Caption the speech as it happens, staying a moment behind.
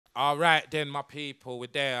All right then, my people, we're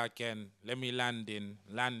there again. Let me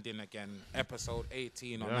landing again. Episode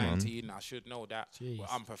 18 or 19. Man. I should know that. Jeez. We're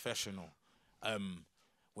unprofessional.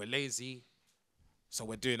 We're lazy, so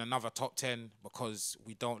we're doing another top 10 because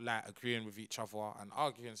we don't like agreeing with each other and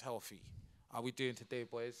arguing's healthy. How are we doing today,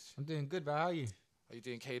 boys? I'm doing good, but how are you? Are you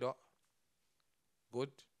doing K-Dot? Good?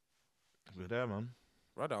 We're there, man.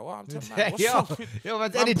 Brother, what I'm telling man, what's up with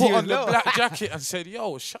man put on the black jacket and said,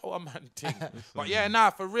 yo, show a man thing. But yeah, nah,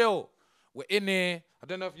 for real, we're in there. I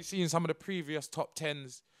don't know if you've seen some of the previous top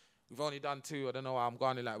 10s. We've only done 2. I don't know how I'm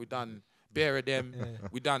going. Like, we done Bare of Them.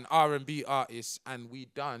 We done R&B artists. And we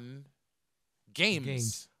done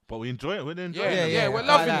games. But we enjoy it. We're enjoying it. Yeah, we're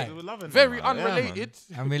loving it. We're loving Very it, unrelated.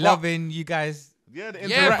 And we're loving you guys. Yeah, the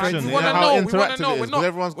interaction. We want to know. We want to know. We're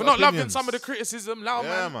not loving opinions. some of the criticism now,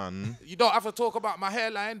 man. You don't have to talk about my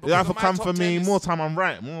hairline. You don't have to come for me. More time I'm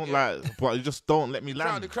right. More like, but you just don't let me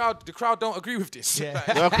land. The crowd don't agree with this. Yeah.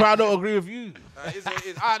 The crowd don't agree with you. All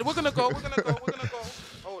right, we're gonna go.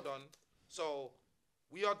 Hold on. So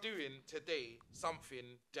we are doing today something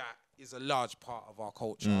that is a large part of our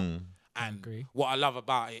culture, and what I love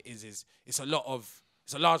about it is it's a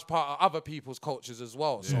large part of other people's cultures as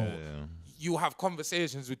well. So. You have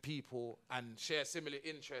conversations with people and share similar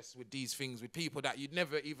interests with these things with people that you'd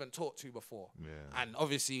never even talked to before. Yeah. And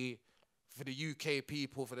obviously, for the UK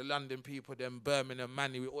people, for the London people, them Birmingham,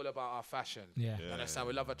 Manny, we're all about our fashion. Yeah. You understand?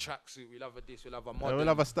 We love a tracksuit, we love a this, we love a model. We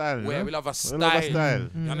love a style. We love a style.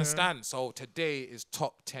 You understand? So today is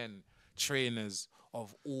top 10 trainers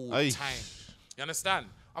of all time. You understand?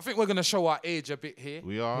 I think we're going to show our age a bit here.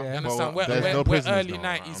 We are. You understand? We're early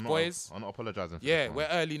 90s boys. I'm not apologising for that. We're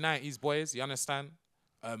early 90s boys. You understand?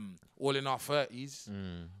 All in our 30s.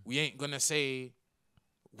 We ain't going to say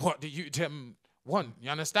what the youth them want. You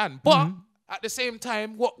understand? But at the same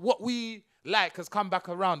time, what we like has come back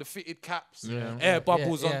around. The fitted caps, air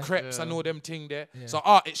bubbles on crepes and all them thing there. Yeah. So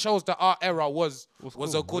it shows that our era was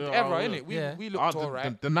cool. A good era, innit? We looked all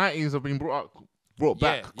right. The 90s have been brought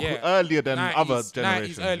back earlier than 90s, other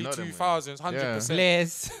generations. 90s, early 2000s, 100%.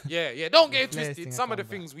 Yes. Yeah. Don't get it twisted. Some of the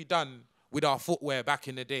things we done with our footwear back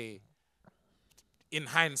in the day, in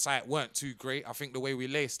hindsight, weren't too great. I think the way we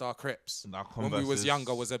laced our crepes when we was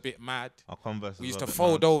younger was a bit mad. Our Converse we used to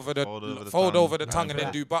fold over the tongue and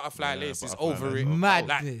then do butterfly laces over it. Mad.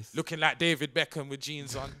 Like, looking like David Beckham with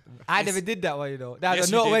jeans on. I never did that one, you know. That was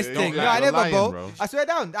a Northwest thing. No, I never, bro. I swear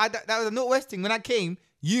down. That was a Northwest thing. When I came,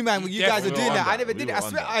 you guys were doing that. I never did it. I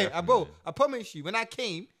swear, bro. I promise you, when I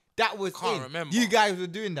came, that was remember. You guys were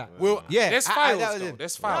doing that. Well, there's files though.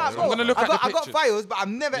 There's files. I'm gonna look at the pictures. I got files, but I've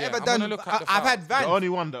never ever done. I've had Vans. The only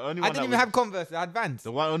one. I didn't even have Converse. I had Vans.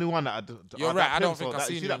 The only one that you're right. I don't think I've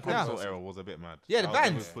seen that pencil era was a bit mad. Yeah, the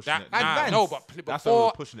Vans. No, but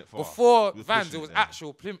before Vans, it was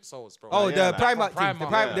actual plimp soles, bro. Oh, the Primark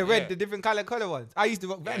thing, the red, the different color ones. I used to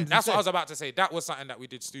rock Vans. That's what I was about to say. That was something that we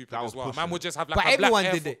did stupid as well. Man would just have like a black. But everyone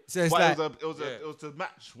did it. So it's like it was to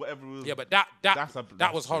match whatever was. Yeah, but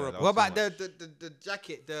that was horrible. What about the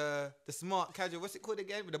jacket, the smart casual? What's it called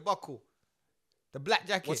again? With the buckle, the black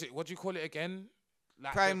jacket. What do you call it again?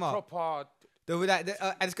 Like Primark. The proper.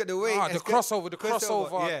 And it's got the way. The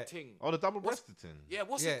crossover thing. Oh, the double-breasted thing. Yeah,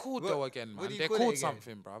 what's it called though again, man? They're called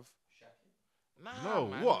something, bruv.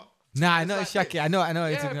 No, what? Nah, I know it's Shaki. I know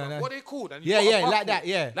it's what they called? Yeah, like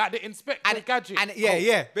that, like the Inspector Gadget.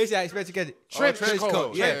 Basically like Inspector Gadget. Trench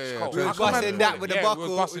coat. We was busting that with the buckle. We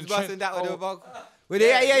was busting that with the buckle.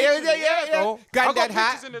 Yeah. Granddad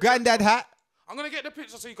hat. I'm gonna get the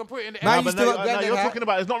picture so you can put it in the man. You're talking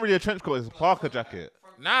about. It's not really a trench coat. It's a Parker jacket.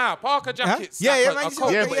 Nah, Parker jackets. Yeah, but it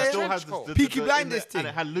still has the Peaky Blinders thing. And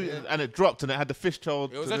it had and it dropped and it had the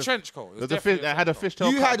fishtail. It was a trench coat. It had a fishtail.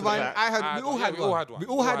 You had one. I had. We all had one. We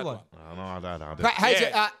all had one. No, that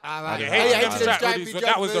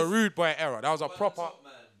was a rude boy era. That was a proper.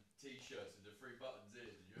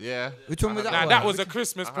 Yeah. Which one was that? Nah, that was a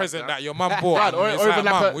Christmas present that your mum bought. Or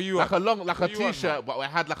even like a t-shirt, but it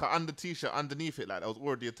had like an t-shirt underneath it, like that was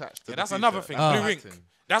already attached. Yeah, that's another thing. Blue ink.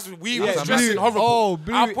 We was dressing horrible. Oh,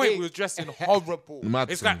 blue Our point, we was dressing horrible.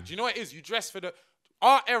 It's like, do you know what it is? You dress for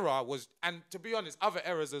our era was, and to be honest, other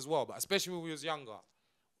eras as well, but especially when we was younger,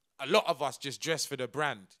 a lot of us just dressed for the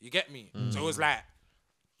brand. You get me? So it was like,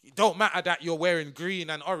 it don't matter that you're wearing green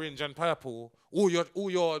and orange and purple. All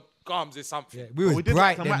your garms is something. Yeah, we was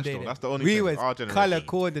bright them days. That's the only thing. We was color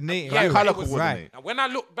coordinated. Color coordinated. And when I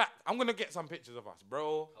look back, I'm gonna get some pictures of us,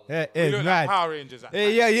 bro. Yeah, we look like Power Rangers.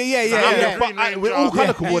 Yeah. We're all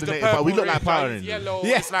color coordinated, but we look like Power Rangers. Yellow.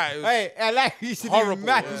 Yeah. It's like I like you should horrible.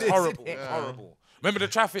 Mad. Horrible. Remember the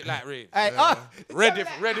traffic light, Ray? Red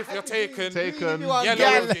if you're taken. Taken.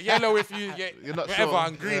 Yellow if you you're not whatever, sure.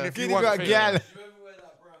 and green if you want.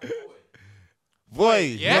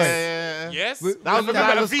 Voy. Yes. Yes. That was the Remember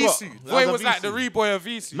Lylan the Scott. V-suit. Voy was like the reboy of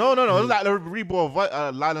V-suit. No, it was like the reboy of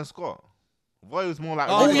Lylan Scott. Voy was more like.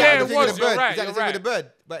 Oh, yeah, it was. You're right. Is that with the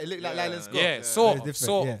bird? But it looked like Lylan Scott. Yeah,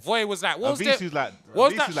 sort. Voy was like, what was that shop?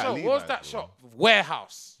 What was that shop?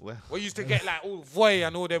 Warehouse. We used to get like all Voy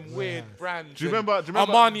and all them weird brands. Do you remember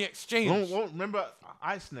Armani Exchange? Remember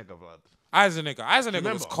Ice Nigga, blood?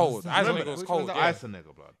 Eisenegger was cold. Eisenegger was cold.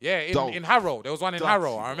 Eisenegger, blood. Yeah, in Harrow. There was one in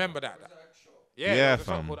Harrow. I remember that. Yeah,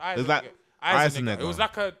 fam. It was like Eisenegger. It was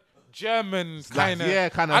like a German kind of. Yeah,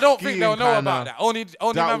 kind of. I don't think they'll know about that. Only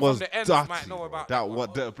that man from the ends might know about that.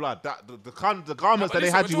 What the blood? The garments that they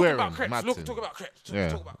had you wearing. Talk about crepes. Talk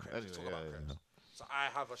about crepes. So I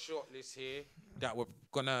have a short list here that we're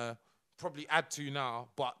gonna probably add to now,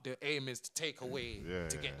 but the aim is to take away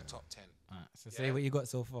to get the top 10. Right, so say what you got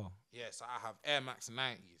so far. Yeah, so I have Air Max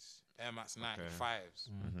 90s, Air Max 95s,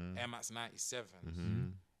 Air Max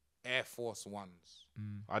 97s, Air Force Ones.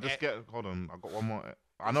 Hold on, I got one more.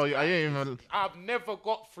 I know I ain't even. I've never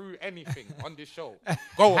got through anything on this show.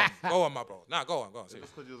 Go on, my bro. Nah, go on.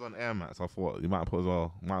 Just because you was on Air Max, I thought you might as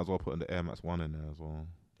well put the Air Max 1 in there as well.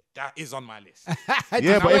 That is on my list.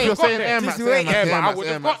 Yeah, but if you're saying Air Max, I would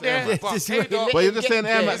have got there. But you're just saying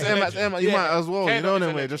Air Max, you might as well. You know what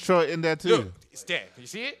I mean? Just throw it in there too. Look, it's there. Can you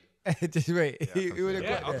see it? Just wait. He would have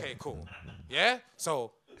got there. Okay, cool. Yeah.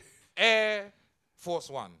 So, Air Force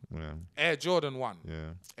 1, Air Jordan 1,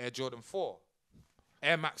 Air Jordan 4,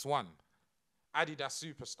 Air Max 1, Adidas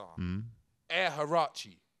Superstar, Air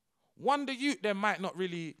Hirachi. One the youth them might not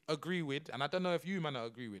really agree with, and I don't know if you might not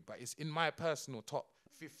agree with, but it's in my personal top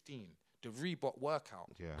 15. The Reebok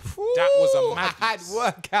workout. Yeah. That was a mad. I had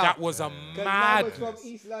workout. That was a mad. Was from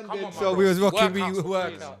East London, so we was rocking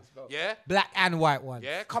workouts. Yeah. Black and white one.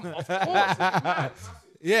 Yeah. Come on. Of course.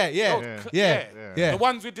 Yeah. The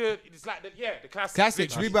ones with it's like the classics.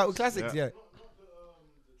 Classics. Reebok classics. Yeah.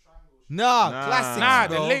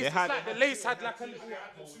 Classics. The lace. It's like the lace had like a.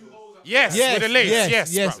 Yes. With the lace.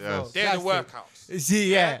 Yes. Bro. They're the workouts.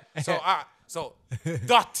 See. Yeah. So,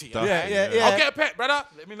 dirty. Yeah. I'll get a pet, brother.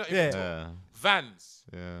 Let me not even talk. Vans.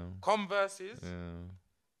 Yeah. Converses. Yeah.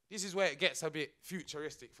 This is where it gets a bit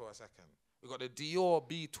futuristic for a second. We got the Dior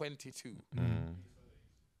B22.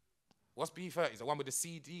 What's B30s? The one with the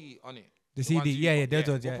CD on it. The CD, those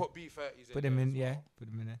ones, We'll put B30s in. Put them in there.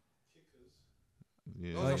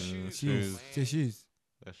 Yeah. Those are shoes.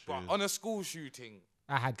 But on a school shooting,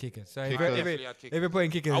 I had kickers. So if you're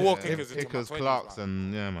putting kickers, I wore kickers. Kickers, Clarks,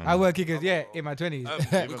 and man. I wore kickers. In my 20s.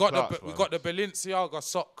 we got the Balenciaga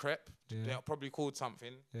sock crepe. They're probably called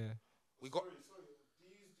something. Yeah. We got.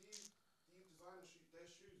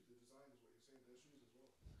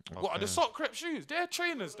 What are the sock crepe shoes? They're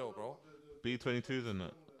trainers though, bro. B22s and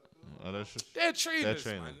that. They're trainers,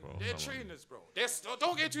 man. They're trainers, bro.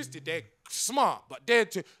 Don't get twisted. They're smart, but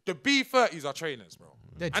the B30s are trainers, bro.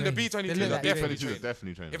 And the B22s are definitely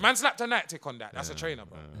trainers. If man slapped a night tick on that, that's a trainer,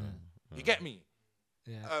 bro. You get me?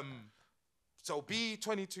 Yeah. So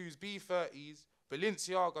B22s, B30s,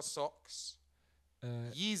 Balenciaga socks,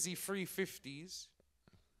 Yeezy 350s,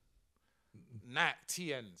 Nike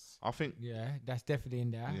TNs. I think. Yeah, that's definitely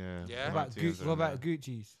in there. Yeah. What about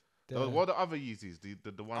Gucci's? What are the other Yeezys?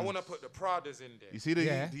 The ones. I want to put the Pradas in there. You see the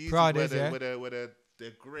Yeezys Pradas, where they're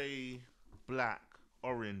grey, black,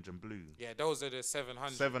 orange, and blue. Yeah, those are the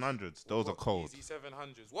 700s. 700s. Those are cold. Yeezy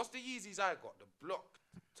 700s. What's the Yeezys I got? The block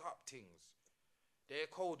top things. They're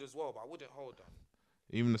cold as well, but I wouldn't hold them.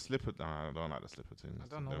 Even the slipper. Nah, I don't like the slipper things. I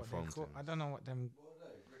don't know what they're called. I don't know what them.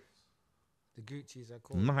 The Gucci's are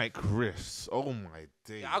called. Nike Riffs. Oh my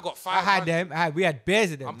days. Yeah, I got 500. I had them. We had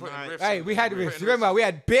bears of them. I'm putting riffs. Hey, we had riffs. Remember, we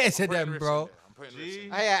had bears of them, bro. I'm putting riffs in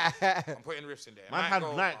there. I'm putting riffs in there. Man had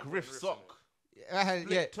Nike Riff sock.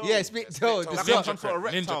 Split toe. Like some sort of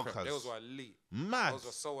reptile. Those were elite. Mad. Those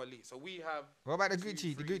were so elite. So we have. What about the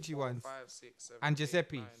Gucci? The Gucci ones. 5, 6, 7, and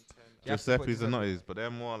Giuseppe's. Giuseppe's are not his, but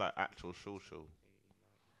they're more like actual show.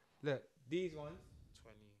 Look, these ones.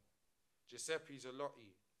 20. Giuseppe's a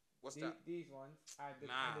lottie. What's that? These ones and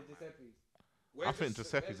the Giuseppe's. I think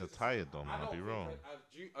Giuseppe's are tired though, man. I'll be wrong.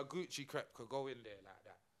 A Gucci crepe could go in there like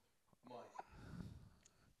that.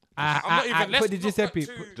 I'm not even. Put the Giuseppe.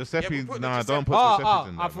 Giuseppe, nah, don't put Giuseppe's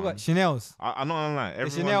in there. I forgot Chanel's. I'm not gonna lie.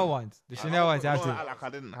 The Chanel ones. The Chanel ones. Like I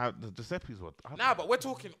didn't have the Giuseppe's one. Nah, but we're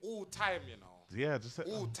talking all time, you know. Yeah,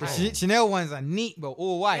 Giuseppe. All time. The Chanel ones are neat, but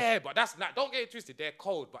all white. Yeah, but that's not. Don't get it twisted. They're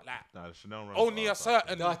cold, but like the Chanel only a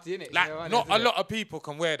certain. Dirty, innit? Like not a lot of people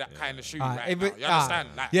can wear that kind of shoe right now. You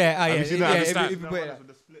understand? Like, yeah.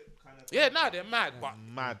 Nah, they're mad, but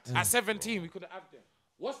mad. At 17 we could have them.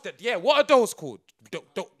 What's that? Yeah, what are those called?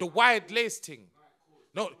 The wide lace thing.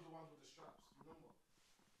 No.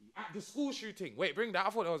 At the school shooting. Wait, bring that. I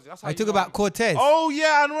thought that was. That's how I you talk know about I'm- Cortez. Oh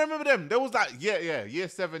yeah, I remember them. There was that. Yeah. Year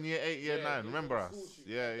 7, year 8, year 9. Remember us? School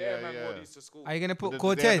shooting. Yeah. Man wore these to school. Are you gonna put They had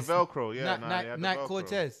Cortez? the Velcro. Yeah, Night they had the Night Velcro.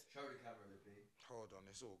 Cortez. Hold on,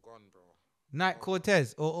 it's all gone, bro. Night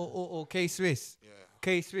Cortez or K Swiss. Yeah.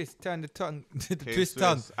 K Swiss, turn the tongue, the K twist Swiss,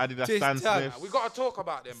 tongue. Adidas Twist Stan tongue. Smiths. We gotta talk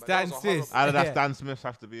about them. But Stan those are Smiths. horrible. Adidas Yeah. Stan Smiths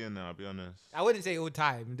have to be in there. I'll be honest. I wouldn't say all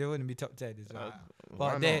time. They wouldn't be top 10 as well.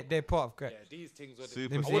 why But not? they're part of crap. Yeah, these things were.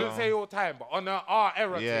 Super I wouldn't strong. say all time, but on our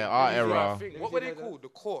era. Yeah, thing, our these were a era. thing. What were they called? The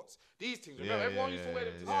courts. These things. Remember, everyone used to wear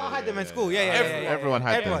them to Oh, school. I had them in school. Yeah. Everyone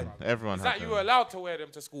had Everyone. them. Everyone It's had like them. you were allowed to wear them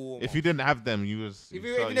to school. If you didn't have them, you was. If you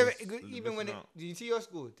you, saw- if you you never, was even when missing it, out. did you see your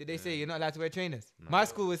school? Did they say you're not allowed to wear trainers? My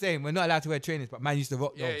school was saying we're not allowed to wear trainers, but man used to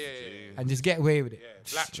rock those and just get away with it.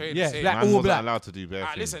 Yeah, black trainers. Yeah, same. black- Man all wasn't black. allowed to do bare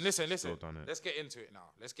Alright, things. listen. Still done it. Let's get into it now.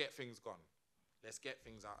 Let's get things gone. Let's get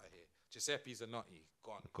things out of here. Giuseppe's a nutty.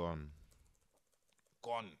 Gone.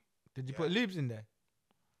 Did you put lubes in there?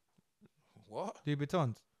 What?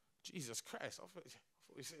 Louboutins. Jesus Christ. I thought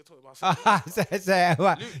you said talking about something. Say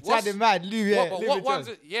what? Lube- Sounded mad. Lube, yeah. What ones?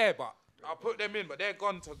 Louboutins. Yeah, but I'll put them in, but they're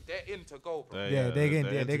in to go, bro. Yeah, they're gonna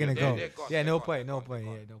go. They're gone, Yeah, they're no gone, point. they're No gone, point.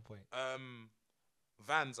 they're Yeah, no point.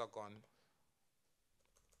 Vans are gone.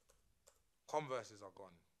 Converses are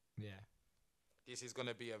gone. Yeah. This is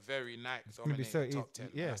gonna be a very Nike gonna be dominated so top easy, 10.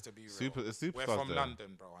 yeah. Has to be real. Superstars We're from there.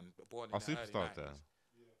 London, bro, and born in Are the early superstars there? 90s.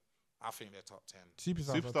 I think they're top 10.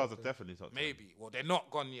 Superstars are definitely top 10. Maybe. Well, they're not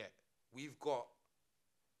gone yet. We've got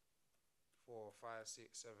 4, 5, 6,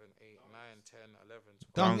 7, 8, 9, 10, 11,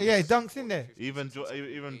 12. Dunk, yeah, Dunk's in there. 15, Even 16,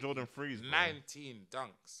 even 18, Jordan Freeze. 19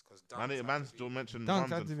 dunks. Because Man still mentioned Dunks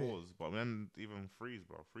ones had to and be. fours, but man, even Freeze,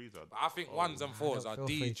 bro. Freeze are. I think ones and fours are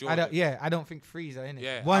D I Jordan. don't think threes are in it.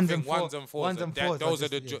 Yeah, ones I think and ones and fours. Ones and fours. Those are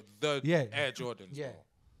just- the Yeah. Air Jordans. Yeah. bro.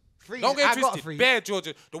 Threes, Don't get I got a twisted. three. Bare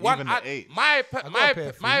Jordan. The one Even the eights. my got a pair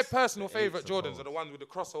of my threes. personal The favorite eights are Jordans cold. are the ones with the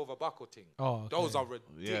crossover buckle thing. Oh, okay. Those are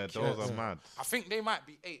ridiculous. Yeah, those are mad. I think they might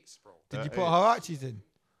be 8s, bro. Did you put eight. Harachis in?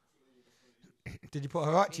 Did you put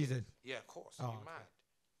Harachis in? Yeah, of course. Oh, You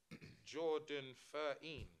mad? Jordan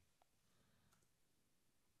 13.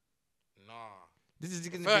 Nah. This is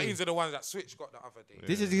gonna 13s be. are the ones that Switch got the other day.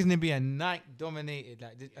 This is gonna be a Nike dominated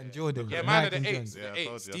like this, and Jordan. Yeah, like mine are Nike the and 8s. Jordan. Yeah, I The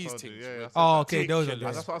told 8s. you, I These told you. things. Yeah, yeah, I said Oh, that. okay, those are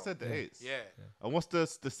Ridiculous. That's what I said. The Yeah. eights. Yeah. And what's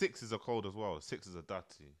the sixes are cold as well. Sixes are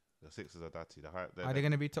dirty. The sixes are dirty. Are they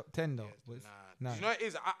gonna be top 10 though? Nah. Nah. You know what it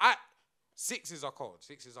is? I 6s are cold.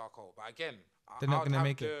 6s are cold. But again, They're not I'd gonna have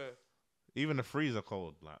make it. Even the threes are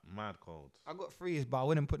cold, like mad cold. I got threes, but I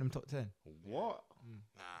wouldn't put them top 10. What?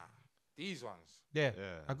 Nah. These ones. Yeah,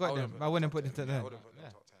 Yeah. I got them. I wouldn't put them top 10. I wouldn't put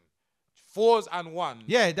them top 10. 4s and 1s.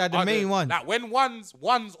 Yeah, they're the are main ones. Like when ones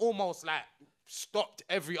almost like stopped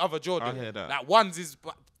every other Jordan. I hear that. Like ones is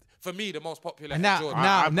for me the most popular And now-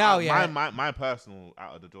 Jordan. now- yeah. My personal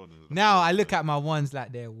out of the Jordans. Now I look at my ones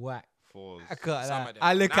like they're whack. fours. I can't Some lie. of them.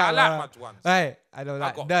 I look Nah, at I like my ones. Hey, I don't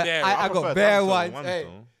like got that. bare- I prefer got bare dunks over ones. ones, Hey,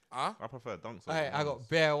 though. Huh? I prefer dunks. over hey, I ones. got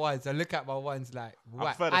bare ones. I look at my ones like I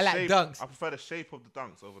whack. prefer the I like shape. dunks. I prefer the shape of the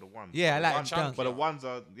dunks over the ones. Yeah, I The like ones- dunks. But the ones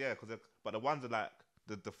are but the ones are like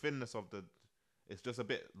the thinness of the. It's just a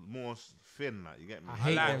bit more thin, like you get me. I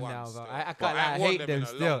hate like them now, ones bro. still. I But can't lie. I I wore hate them them in a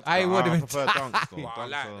still. long I wore them I in prefer dunks though. But I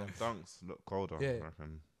like them. Dunks look colder. Yeah. I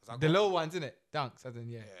reckon. 'Cause I The got- low ones, innit? Dunks, as in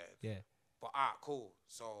yeah. But cool.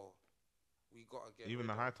 So we gotta get Even rid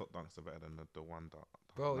the of- high top dunks are better than the one dunk.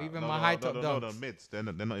 Bro, Like, even no, my no, high no, top no, no, dunks. the mids. They're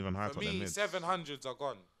not even high For top. They're me, mids. 700s are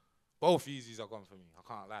gone. Both Yeezys are gone for me. I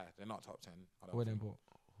can't lie. They're not top 10. I don't Wouldn't think.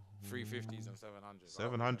 put. 350s and 700s.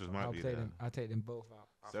 700s might I'll be take there. them. I'll take them both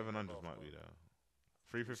out. 700s might be there.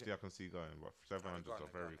 350 I can see going, but 700s are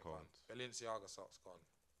very cold. Balenciaga socks gone.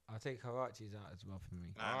 I'll take Harachis out as well for me.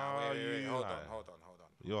 Nah, wait. you Hold high. on.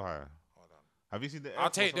 You're higher. Hold on. Have you seen the? I'll Air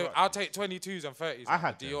take Force I'll Huaraches? take 22s and 30s. I out.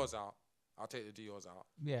 had the them. Dior's out. I'll take the Dior's out.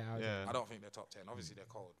 Yeah, I'll Yeah. I don't think they're top 10. Obviously they're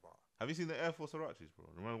cold, but Have you seen the Air Force Huaraches, bro?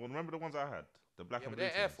 Remember the ones I had? The black yeah, and but blue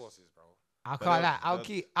they're Air things? Forces, bro. I But can't they're- lie. I'll they're-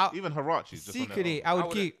 keep. I'll, Even Huaraches. just on their secretly, own. I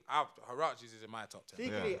would keep. Harachis is in my top 10.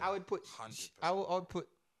 Secretly, Yeah. I would put. 100%. I would put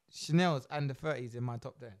Chanel's and the 30s in my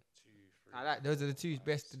top 10. 2, 3, I like those are the two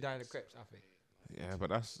best to die in the crepes. I think. Yeah,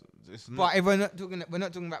 but it's not. But if we're not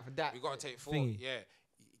talking about for that. we gotta take 4. thingy. Yeah,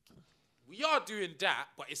 we are doing that,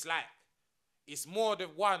 but it's like it's more the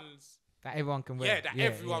ones. That everyone can wear. Yeah, that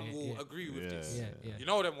everyone will agree with Yeah, this. yeah. You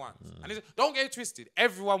know them ones. And don't get it twisted.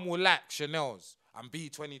 Everyone will like Chanel's and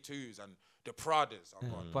B22s and the Pradas. Are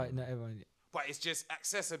gone. But not everyone. But it's just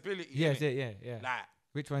accessibility. Yeah, innit? yeah. Like,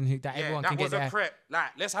 Which one? That yeah, everyone that can get was a their. prep.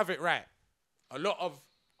 Like, let's have it right. A lot of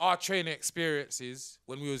our training experiences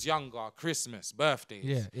when we was younger, Christmas,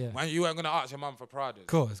 birthdays. Yeah. When you weren't gonna ask your mum for Pradas.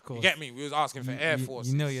 Course. You get me? We was asking for Air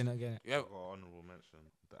Forces. You know you're not getting it. Yeah. Got honorable mention.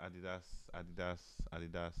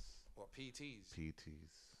 Adidas. What, PTs?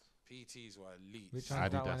 PTs were elite. Which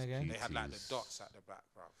one's that one again? They had like the dots at the back,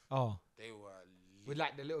 bruv. Oh. They were elite. With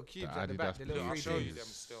like the little cubes at the back. The little I'll 3 show you Ds. them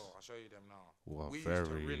still. I'll show you them now. Well, we used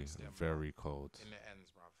to rinse them, very cold. In the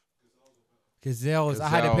ends, bruv. Gazelles. I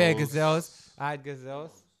had a pair of gazelles. I had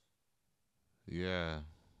gazelles. Yeah.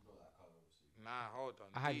 Nah, hold on.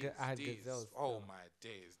 I had gazelles. Oh my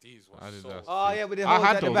days, these were so. Oh yeah, with the I holes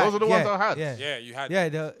had at the those. back. Those are the ones I had. Yeah, you had. Yeah,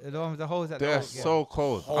 the ones with the holes at the back. They're so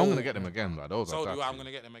cold. I'm gonna get them again. Like those So are do I. I'm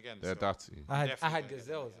gonna get them again. They're dirty. I had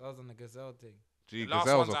gazelles. I was on the gazelle thing. The last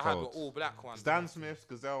Gazelles ones are I had cold. were all black ones. Stan Smiths,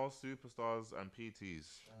 Gazelles, Superstars, and PTs.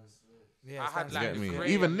 Yeah, I had like Get me. the grey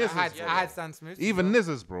Even and this black. I had Stan Smith. Even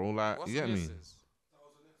Nizzers, bro. Like, What's you get me? Nizzers?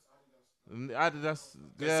 Adidas.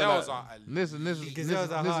 Gazelles yeah, are like, Nizzers.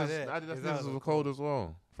 Gazelles are hard, yeah. Adidas Gazelles Nizzers are were cold as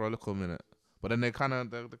well for a little minute, but then they kind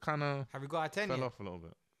of Have you got a 10 fell yet? off a little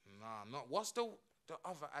bit. Nah, not. What's the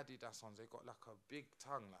other Adidas ones? They got like a big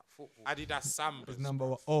tongue, like football. Adidas Sambas. It's number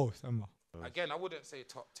one. Oh, Samba. Again, I wouldn't say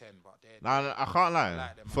top 10, but they're. Nah, I can't lie.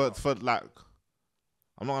 like them a For lot. like,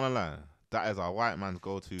 I'm not gonna lie. That is a white man's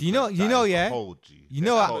go-to. Do you know? You know, yeah. Cold, G. You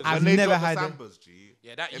know, Cold. I've When they never drop the had. Sambas, G.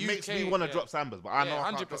 Yeah, that It UK, makes me want to yeah. drop Sambas, but I know Yeah,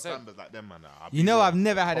 I can't drop 100%. Sambas like them, man. You know, I've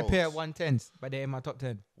never had a Colds. pair of 110s, but they're in my top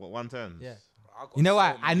 10. What 110s? Yeah. I got You know so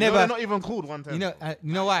what? many. I You know, never. they're not even called 110s.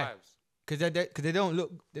 You know why? 95s. Because they don't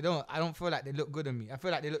look. They don't. I don't feel like they look good on me. I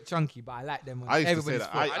feel like they look chunky, but I like them. On I used to say everybody's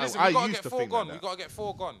that. foot. Listen, I we gotta used get to four think gone. like We that. gotta get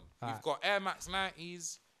four gone. Alright. We've got Air Max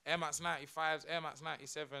 90s, Air Max 95s, Air Max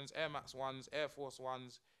 97s, Air Max 1s, Air Force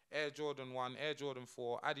 1s, Air Jordan 1, Air Jordan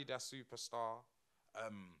 4, Adidas Superstar,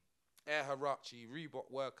 Air Hirachi, Reebok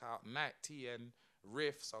Workout, Nike TN,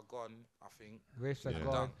 Riffs are gone, I think. Riffs are Yeah.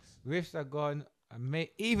 gone. Riffs are gone.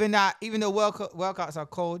 Even though workouts are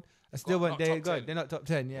cold, I still Got went. not They're top good. 10. They're not top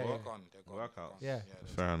 10. Yeah, They're yeah. gone. They're gone. Workouts. they're gone. Yeah.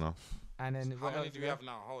 they're Fair gone. enough. And then How what many else do we we have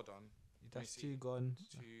now? Hold on. That's Let me 2 gone.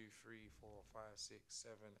 2, 3, 4, 5, 6,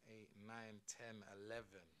 7, 8, 9, 10, 11.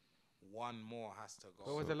 One more has to go.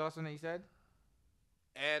 What was the last one that you said?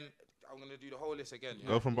 And I'm gonna do the whole list again. Yeah?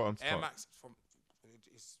 Go from bottom to Air top. Max from.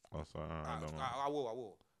 It's, Oh, sorry. I don't know. I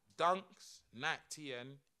will. Dunks, Nike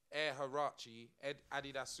TN, Air Hirachi,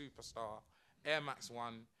 Adidas Superstar, Air Max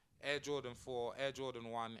 1, Air Jordan 4, Air Jordan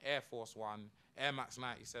 1, Air Force 1, Air Max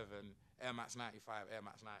 97, Air Max 95, Air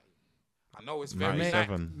Max 90. I know it's very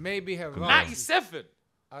 97. Maybe her. 97.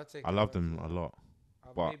 I'll take. I love them a lot,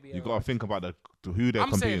 but maybe you gotta think about who they're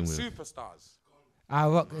I'm saying competing with. superstars. I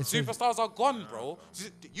rock. Superstars are gone, bro.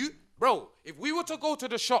 Bro, if we were to go to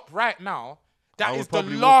the shop right now, I that would is the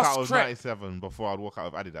probably walk out last with crep. 97 before I'd walk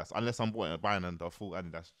out with Adidas, unless I'm buying the full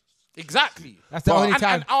Adidas. Exactly. That's the only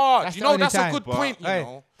time. And That's you the know only that's time. a good But- point. You Hey,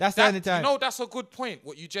 know that's the only time. You know that's a good point.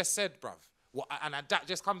 What you just said, bruv. And that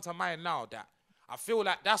just come to mind now. That I feel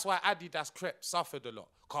like that's why Adidas crepes suffered a lot.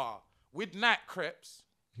 Car with Nike crepes.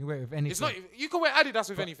 You wear it with anything. It's not. You can wear Adidas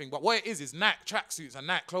with anything, but what it is Nike tracksuits and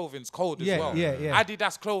Nike clothing's cold as Yeah, well. yeah.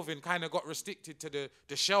 Adidas clothing kind of got restricted to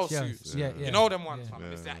the shell Shells, suits. yeah. You know them ones. Yeah.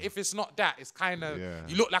 Man. It's that, if it's not that, it's kind of Yeah.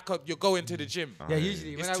 you look like you're going to the gym. Yeah,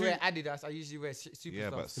 usually when It's I wear too- Adidas, I usually wear superstars Yeah,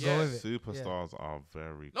 but to go with it. superstars are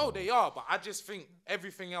very. No, cold. they are, but I just think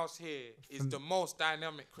everything else here is the most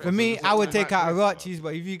dynamic. For me, I would take out Nike Hirachis,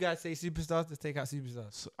 but if you guys say superstars, let's take out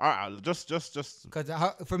superstars. So, alright, just Because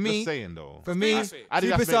for me, just saying though. for me, That's it.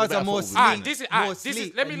 Adidas made the superstars better are more football, sleek. didn't Alright, more this is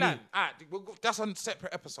sleek let me and land. neat. Alright, that's a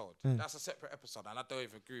separate episode. That's a separate episode, and I don't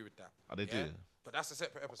even agree with that. Oh, they do? But that's a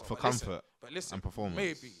separate episode. For But listen, comfort but listen, and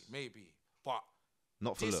performance. maybe, but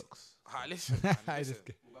Not for this- looks. alright, listen, man, I listen.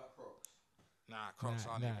 just- Nah, Crocs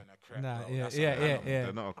aren't even a crep, Nah, bro. yeah, That's yeah, an yeah, animal. yeah.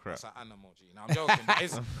 They're not a crap. That's an animal, G. Now I'm joking.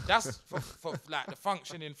 That's for like the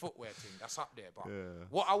functioning footwear thing. That's up there. But Yeah.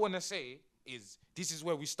 what I want to say is this is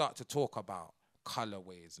where we start to talk about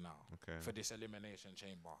colorways now Okay. for this elimination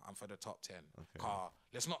chamber and for the top 10.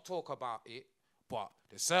 Let's not talk about it, but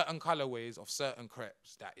there's certain colorways of certain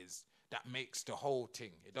crepes that makes the whole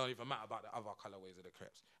thing. It don't even matter about the other colorways of the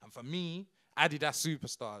crepes. And for me, Adidas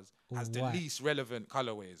Superstars has the White. least relevant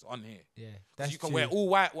colorways on here. Yeah, 'Cause that's you can true. wear all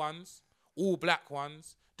white ones, all black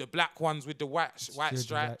ones, the black ones with the white True, stripes. the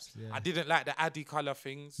stripes, yeah. I didn't like the Addy color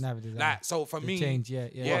things. Never did Like that. so for The me, change, yeah.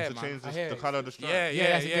 Yeah, to man. change I hear the it. color of the stripe.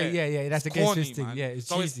 yeah, That's It's against corny, this thing. man. Yeah, it's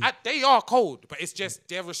so cheesy. they are cold, but it's just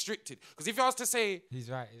they're restricted. Because if I was to say He's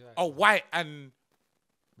right. a white and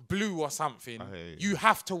blue or something, I hear you. you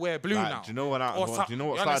have to wear blue Like, now. do you know what? Or Do you know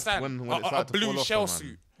what you started understand? when it a started to blue fall off, shell though,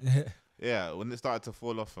 man? suit. Yeah, when it started to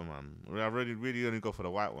fall off, man, I really only go for the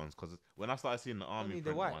white ones because when I started seeing the army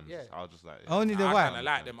print ones, I was just like, only the white. I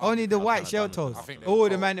like them. Only the white shell toes. All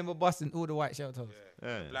the man were busting all the white shell toes.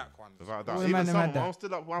 Yeah, black ones. Without that. Even some, I'm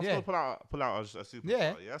still pull out a super.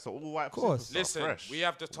 Yeah, so all white. Of course. Listen, fresh. we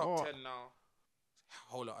have the top 10 now.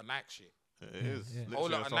 Whole lot of Nike shit. It is. Whole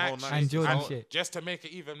lot of Nike and Jordan shit. Just to make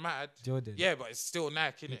it even mad. Jordan. Yeah, but it's still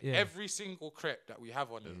Nike, innit? Yeah. Every single crepe that we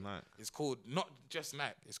have on it is called not just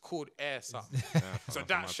Nike. It's called Air something. So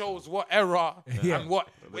that shows what era and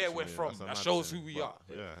where we're from. That shows who we are.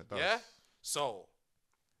 Yeah, it does. Yeah. So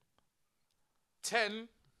 10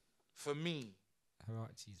 for me.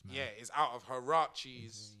 Huaraches, man. Yeah, it's out of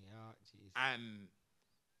Huaraches and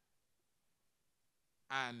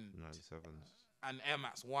 97s and Air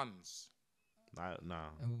Max 1s. No.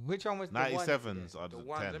 Which one was the 97s are The the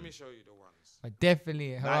ones. 10. Let me show you the ones. But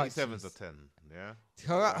definitely Huaraches. 97s are 10. Yeah.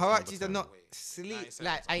 Huaraches are not sleek.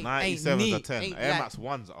 Like, ain't 97s neat. are 10. Ain't Air like, Max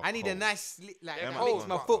 1s are I need cold. a nice sleek. Like, They're that cold, makes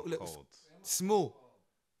my but foot look cold. small.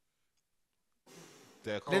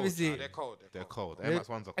 They're cold. Let me see. They're cold. They're cold. Air Max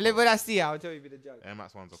 1s are Let me cold. I see. I'll tell you if it's a joke. Air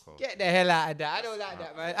Max 1s are cold. Get the hell out of that. I don't like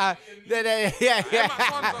that, man. Yeah. Air Max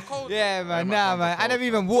 1s are cold. Yeah, man. Air Max Nah, 1s man. are I cold, never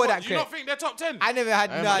even man. wore that You crap. don't think they're top 10? I never had.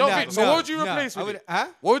 Air No, Max no. 1s are So what would you replace with it? Huh?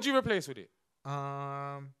 What would you replace with it?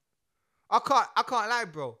 I can't lie,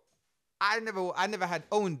 bro. I never had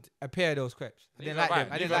owned a pair of those crepes. I didn't like them.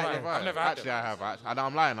 I didn't like them. I've never had Actually, I have.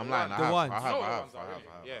 I'm lying. The I have. ones. I have. You know I the have. ones already.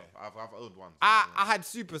 Yeah. I've owned ones. I had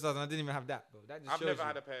superstars and I didn't even have that, bro. That just I've shows never you.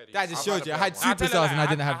 had a pair of these. That just I've shows had you. a I had pair of ones. superstars and I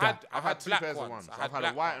didn't have that. I've had two black pairs of ones. I've had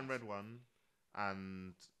a white and red one,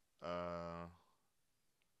 and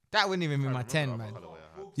That wouldn't even be my 10, colourway man. I had.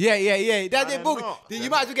 Yeah. That's Nah, it, book. they're not. You They're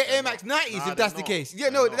might as well not. get Air They're Max not. 90s Nah, if that's they're the case. not. Yeah,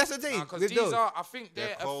 no, They're that's the not. thing. Because With these those. are, I think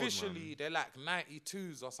they're cold, officially, man. they're like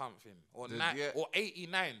 92s or something. Or Yeah. or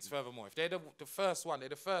 89s, furthermore. If they're the first one, they're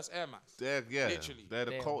the first Air Max. Literally.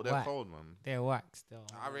 They're cold. They're whack. cold, man. They're waxed, though.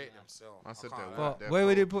 I rate them still. I said can't they're lie. whack. But where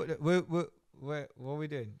would you put it? Where, what are we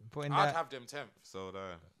doing? Putting I'd that. have them 10th. So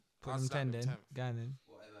there. Put I'd them slap 10 them then. 10th. Go on then.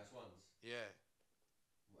 What, MX ones? Yeah.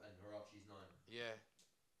 And Huarache's 9. Yeah.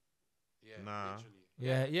 Yeah. Nah. Literally.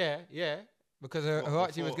 Yeah. Because What, Huarache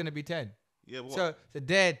was before? going to be 10. Yeah. What? So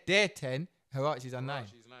they're 10. Huaraches are 9.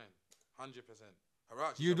 Huarache's 9. 100%.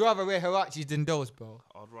 Huarache's You'd are rather wear Huaraches than those, bro.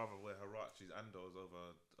 I'd rather wear Huaraches and those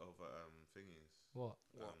over thingies. What?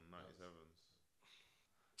 97s.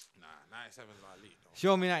 Nah, 97s are elite though.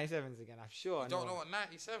 Show me 97s again. I'm sure. You don't know what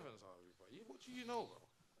 97s are, bro. What do you know, bro?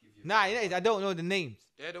 Nah, I don't know the names.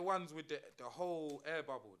 They're the ones with the whole air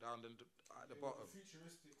bubble down at the bottom.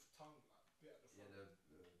 Futuristic tongue, like, bit at the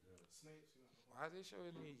front. The Snakes, you know. Why are they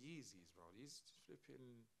showing me Yeezys, bro? These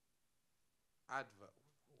flipping advert.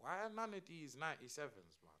 Why are none of these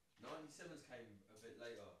 97s, man? 97s came a bit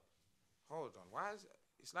later. Hold on. Why is it?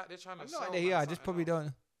 It's like they're trying to I'm sell not man here. I something just probably else.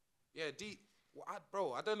 don't. Yeah,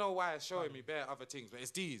 bro, I don't know why it's showing me bare other things, but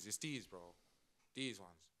it's these, bro. These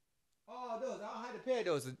ones. Oh, those. I had a pair of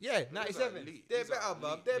those. Yeah, Those are 97. elite. They're These are better,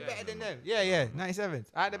 bruv. elite. They're Yeah. better than them. Yeah, 97s.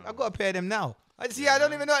 I got a pair of them now. I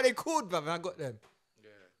don't even know what they're called, bruv. I got them.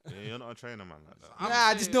 Yeah. Yeah, you're not a trainer, man, like that. I'm Nah,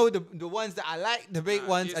 I just saying- know the ones that I like, the big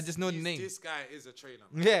ones. I just know the name. This guy is a trainer.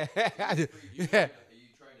 Man. Yeah, I do. Are you Yeah.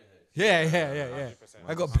 trainer head? Yeah.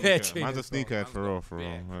 I got bare trainers. Man's a bro. sneakerhead for real, for real.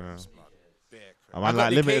 Bare Yeah. crepes, blood. Bare crepes. I I man got like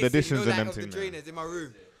the limited cases, editions you know, and them like, of the things. trainers in my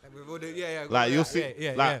room. Like, with all the, Like you'll see,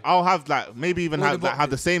 yeah. I'll have like maybe even All have the have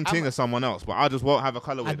the boxes. same thing I'm- as someone else, but I just won't have a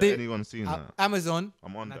colorway that did- anyone's seen. That. Amazon.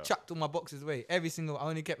 I'm on And I that. chucked all my boxes away. Every single. I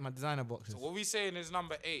only kept my designer boxes. So what we saying is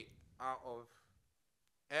number 8 out of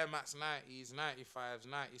Air Max 90s, 95s,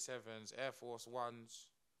 97s, Air Force 1s,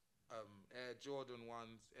 Air Jordan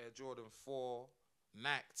 1s, Air Jordan 4,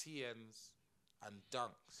 Nike TNs, and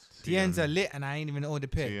Dunks. TNs are lit, and I ain't even ordered a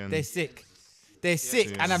pair. TN. They're sick. They're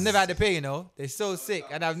sick, and I've never had a pair. You know, they're so sick,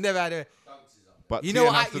 and I've never had a. But You know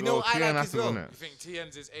what TN I- has to you know go- what I TN like has as to go well? next. You think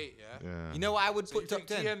TNs is 8, yeah? Yeah. You know what I would So put you top think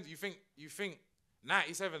 10. TNs, you think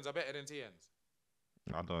 97s are better than TNs?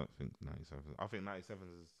 I don't think 97. I think 97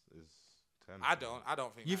 is 10. I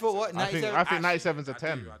don't think. You thought what? 97s 97? I think Actually, 97s are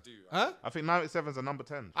 10. I do. Huh? I think 97s are number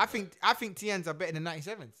 10. I think TNs are better than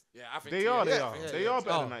 97s. Yeah, I think They TN are. They yeah, are. yeah, They yeah. are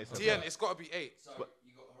better Oh. than 97. TN, it's got to be 8. So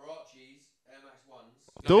you got Huaraches, Air Max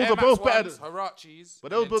 1s, No, Those Air are Max both better. 1s, Huaraches,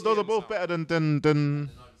 But and those then are TNs both now. better than and the 97s.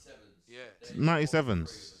 Yeah, They're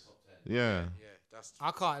 97s. top 10. Yeah. yeah, that's.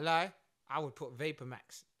 I can't lie. I would put Vapor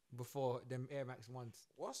Max before them Air Max ones.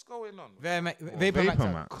 What's going on? Vapor Max Vapor are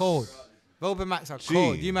Max. cold. Vapor Max are Gee.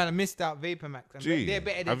 cold. You might have missed out Vapor Max. And Gee, they're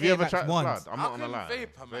better than have you Air ever Max tried ones. blood? I'm How not gonna can lie.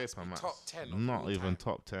 Vapor Max be top 10 of Not all even time?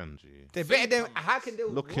 top 10, G. They're better than. Vapor Max. How can they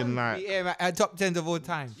Looking ones like- be Air Max, top 10s of all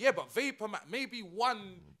time? Yeah, but Vapor Max, maybe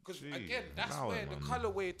one Because again, that's where the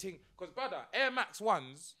colorway thing. Because brother, Air Max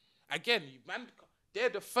 1s, again, man, they're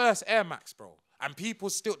the first Air Max, bro. And people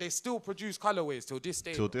still produce colorways till this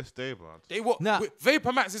day. Till this day, bro.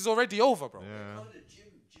 Vapor Max is already over, bro.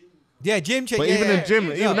 Yeah, gym check. But even in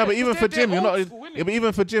gym, even for gym, you're not. But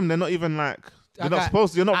even for gym, they're not even like. You're not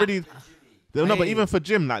supposed to. You're not really. No, but even for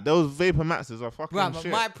gym, like those Vapor Maxes are fucking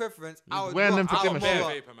shit. My preference, I would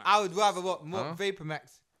rather more Vapor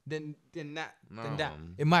Max than that.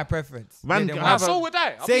 In my preference. So would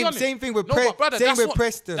I. Same thing with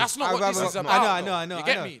Preston. That's not what this is about. I know. You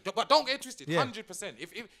get me? But don't get twisted. 100%.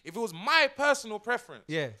 If it was my personal preference,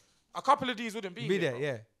 a couple of these wouldn't be there.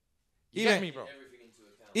 Yeah. You get me, bro?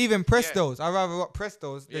 Even Prestos, I'd rather rock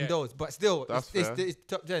Prestos than those. But still, it's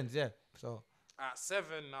top 10s. Yeah. So at 7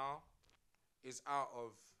 now is out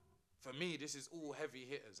of. For me, this is all heavy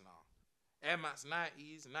hitters now. Air Max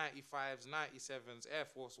 90s, 95s, 97s, Air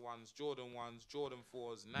Force 1s, Jordan 1s, Jordan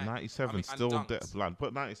 4s, 97 still there, blood.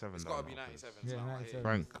 Put 97 it's down. It's got to be 97s now. 97.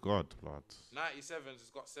 Thank God, blood. 97s has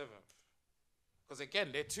got 7th. Because again,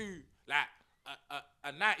 they're too, like,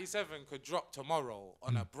 a 97 could drop tomorrow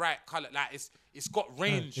on a bright colour. Like, it's got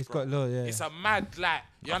range, It's bro. got low, yeah. It's a mad, like,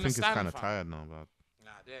 you understand? I think it's kind of tired now, blood.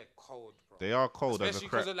 Nah, they're cold, bro. They are cold, especially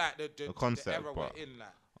because of, like, the concept, the era we're in, like.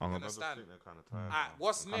 You understand? I think they're kind of tired.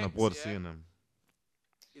 What's next? I'm bored seeing them.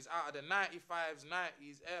 Is out of the 95s,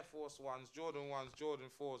 90s, Air Force 1s, Jordan 1s, Jordan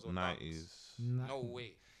 4s, or 90s. No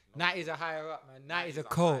way. 90s are higher up, man. 90s are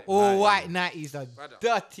cold. All white 90s are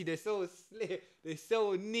dirty. They're so slick. They're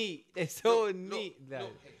so neat. They're so neat, lad.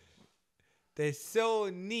 They're so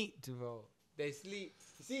neat, bro. They sleep.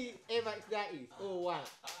 You see, Air Max 90s, all white.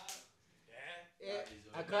 Yeah,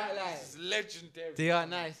 I can't lie. It's legendary. They are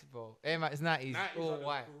nice, bro. Air Max 90s, all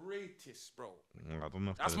white. Greatest, bro. I don't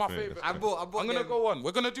know. That's my favorite. I bought I'm gonna go on.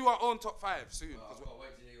 We're gonna do our own top 5 soon. I can't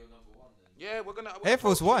wait to hear your number 1 then. Yeah, we're gonna. Air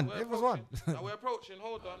Force 1. Air Force 1. Now we're approaching.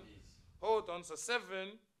 Hold on. So 7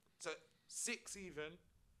 to 6 even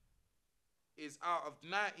is out of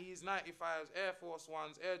 90s, 95s, Air Force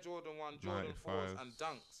 1s, Air Jordan 1, Jordan 4s, and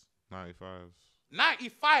Dunks. 95s.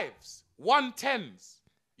 95s, 110s.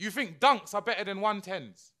 You think Dunks are better than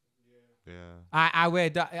 110s? Yeah. I wear.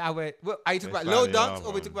 What, are you talking about low dunks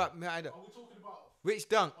or we talking about? Are we talking about which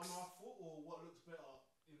dunks? on our foot or what looks better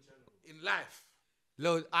in general? In life.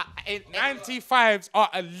 Low. 95s are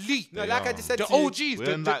elite. No, like I just said the to you,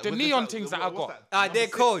 OGs, the neon things that I got. they're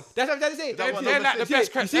cold. That's what I'm trying to say. They're like the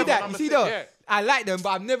best crepes. You see that? ever. You see that? Yeah. I like them, but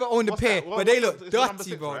I've never owned a pair. But they look it's number dirty,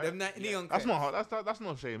 6, bro. right? Them neon That's crepes. not hard. That's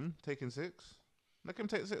not shame. Taking 6. Let him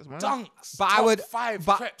take 6, man. Dunks. But top I would 5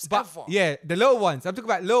 but, crepes but, ever. Yeah, the low ones. I'm talking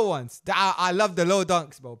about low ones. I love the low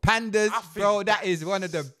dunks, bro. Pandas, I think bro. That is one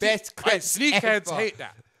of the best crepes. Sneakerheads ever. hate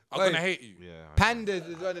that. I'm Wait. gonna hate you. Yeah. Pandas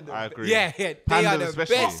is one of the. I agree. Yeah. They Pandas are the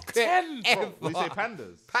especially. best crepes 10, bro. ever. We say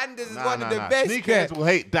pandas. Pandas is one of the best Sneakerheads crepes. will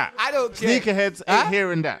hate that. I don't care. Sneakerheads ain't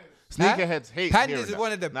hearing that. Sneakerheads hate hearing Pandas is that.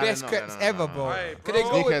 one of the best crepes ever, bro. Hey, Cause they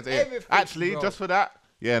bro. go with Sneakerheads ain't. everything, Actually, bro. just for that.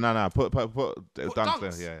 Yeah, put dunks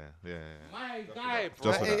dunks. there. Yeah. My guy,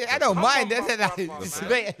 bro. Just for that. I don't Come mind. on,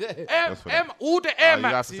 That's man. All the Air you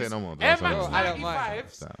have to Maxes, say no more, Air that's Max fine. I don't mind.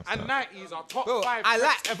 95s and 90s are top Bro, 5 I crepes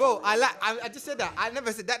like, ever. bro, I just said that. I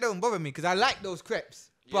never said that don't bother me because I like those crepes.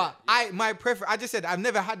 But my preference, I just said I've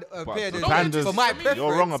never had a pair of those. pandas- For my You're preference,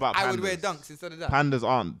 wrong about I would wear pandas. dunks instead of that. Pandas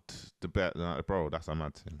aren't the best, bro. That's a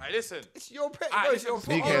mad thing. Hey, listen. It's your preference. Ah, Bro, it's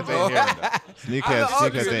listen, your sneakerheads preference, Sneakerheads bro.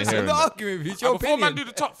 ain't hearing that. Sneakerheads ain't I'm hearing not that. arguing with you. It's your Before man opinion.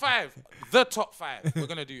 do the top 5, the top 5, we're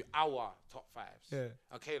gonna do our top 5s.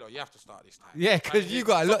 Yeah. Okay, though, you have to start this time. Yeah, 'cause you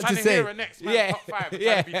got a lot to Stop trying say. hear a next man Yeah. top 5 and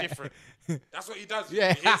Yeah. trying to be different. That's what he does.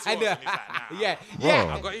 Yeah, He hits I yours know. and he's like, nah. Yeah, Bro.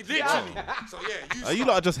 yeah. I got it literally. So yeah, You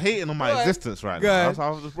lot are just hating on my Go on. existence right Go now. on. That's how I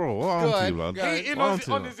was just, bro. What Go on to on. you, blood? Go on. hating What on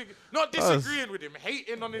on his, to you? not disagreeing with him,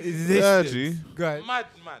 hating on his Yeah, G. Go ahead. mad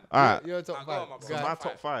man. All right. Your top Go on, 5. my bro. Go So ahead. my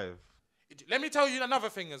top 5. Let me tell you another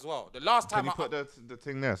thing as well. The last Can time you I put the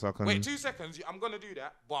thing there so I can? wait 2 seconds, I'm gonna do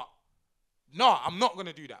that, but no, I'm not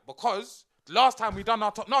gonna do that because the last time we done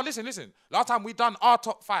our top. No, listen. Last time we done our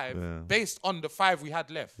top 5 Yeah. based on the 5 we had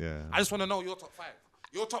left. Yeah. I just want to know your top 5.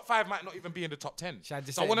 Your top 5 might not even be in the top 10. Should I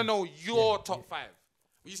just So I say want to it? know your top 5.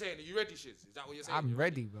 What you saying? Are you ready, Shiz? Is that what you're saying? I'm You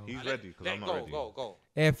ready, bro. He's Let- ready because let I'm not go, ready. Go.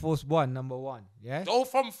 Air Force 1, number 1. Yeah? Go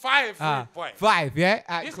from 5, boy. 5, yeah?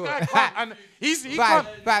 Alright, This cool. guy can't, and he 5,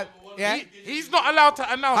 can't. 5, yeah? He's not allowed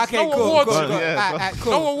to announce Okay, no cool. awards. Cool, Go cool. on, yeah, Alright,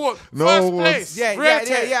 cool. No award. No First awards. place. Yeah, Rare yeah.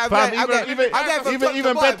 tape. I'm Fam, going from even top to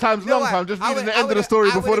even bottom. bedtime's You know long, what? fam. Just I reading would- the end of the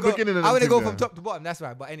story I would before the go- beginning of I the would thing go there. from top to bottom. That's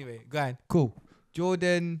right. But anyway, go ahead. Cool.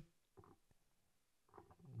 Jordan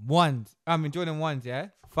 1s. Jordan 1s, yeah?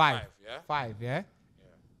 5. 5, yeah? 5, yeah?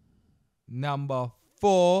 Number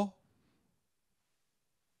 4.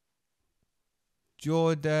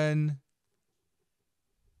 Jordan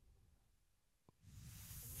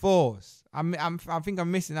 4s. I think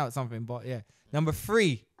I'm missing out something, but yeah. Number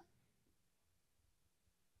 3.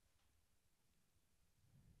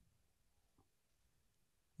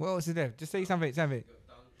 What else is there? Just say something.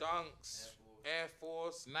 Dunks, Air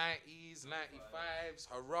Force, 90s, 95s,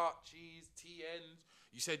 Harachis, TNs.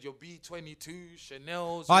 You said your B22,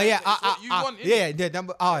 Chanel's. Oh yeah,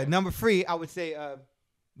 number 3. I would say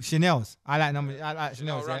Chanel's. I like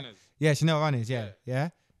Chanel's. Runners. Yeah, Chanel runners. Yeah.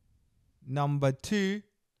 Number 2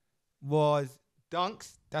 was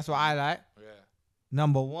Dunks. That's what I like. Yeah.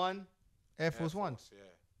 Number 1, Air Force Ones. Yeah.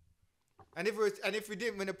 And if we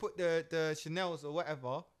didn't want to put the Chanel's or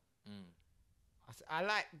whatever, I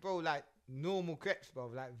like, bro, like normal crepes, bro,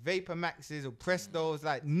 like Vapor Maxes or Prestos,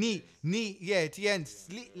 like neat, TN,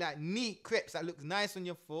 sleek, like neat crepes that look nice on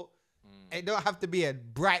your foot. It don't have to be a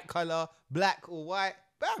bright color, black or white.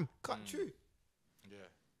 Bam, cut through. Yeah.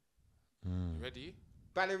 You ready?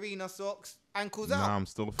 Ballerina socks, ankles Nah, out. I'm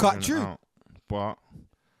still Cut figuring it through. out. But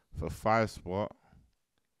for 5 spot,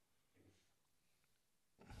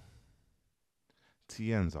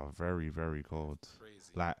 TNs are very, very cold. Crazy.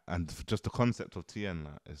 Like, and just the concept of TN,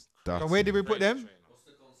 like, is dirty. So where did we put them? What's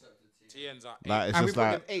the concept of TNs are Like, it's And we just put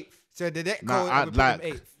like, them 8th. So the deck Nah, code, I- we put them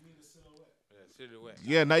like- 8th. silhouette.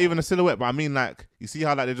 yeah, not even a silhouette, but I mean, like, you see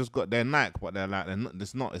how like they just got their Nike, but they're like,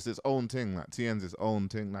 it's not, it's its own thing. Like TN's its own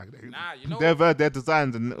thing. Like, Nah, you know their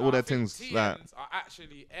designs and all I their think things. Like, TNs are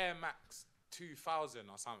actually Air Max 2000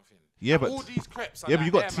 or something. yeah, Like, but all these crepes are yeah, but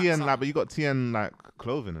you got Air Max TN like, something. but you got TN like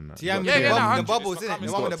clothing and that. TN You with got Yeah, the, yeah, the 100, bubbles, it's isn't it? becoming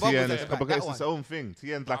The one with the TN, bubbles at the back. but That it's one. its own thing.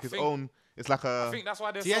 TN's like I its think- own. It's like I a think that's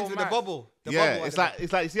why they're TN's so with mad. the bubble. The yeah. bubble It's at like the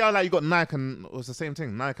it's like, you see how like you got Nike and it's the same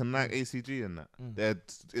thing. Nike and Nike ACG and that.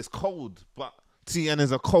 It's cold, but TN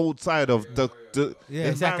is a cold side of the Yeah,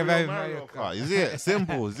 it's like a very Mario Kart. Is it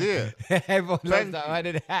simple? Is it? back. Everyone loves Thank that. you. Why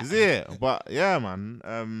did that? Is it? But yeah,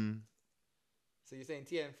 man. So you're saying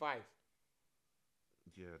TN 5?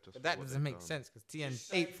 Yeah, just But that doesn't make sense because TN's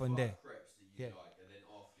 8th on there. Crepes that you Yeah. like, and then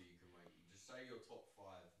after you can make. Just say your top 5,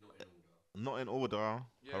 not in order. Not in order.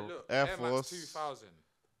 Yeah, look, Air Max Force. 2000.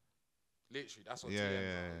 Literally, that's what Yeah, TNs yeah,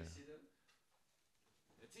 are. yeah. See them?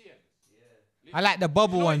 The TNs. Yeah. I like the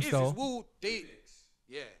bubble You know what ones it is, though. it's wool,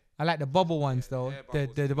 yeah. I like the bubble ones though. Air The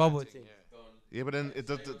bubbles, the bubble that thing. yeah. Done. Yeah, but then it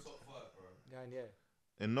does Say your top 5, bro. Yeah.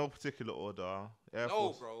 in no particular order. Air No,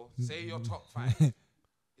 Force. bro. Say your top 5.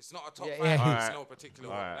 It's not a top Yeah, 5. yeah. It's Alright. no particular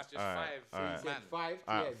Alright, order. That's just alright, 5 alright. for man. 5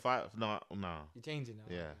 Alright, TN. 5. No. You're changing now.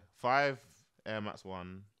 Yeah, 5 Air Max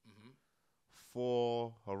 1. Mhm.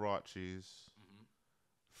 4 Harachis. Mhm.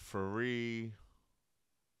 3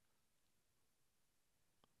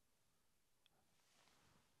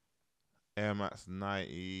 Air Max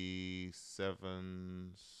 97s.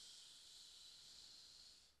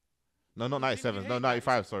 No, not 97s. No,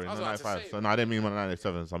 95. Sorry, I was no, about to 95. say, So no, I didn't mean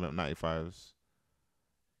 97s. I meant 95s.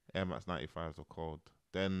 Air Max 95s are cold.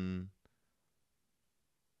 Then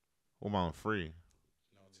what am I on? 3.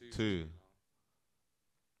 No, 2.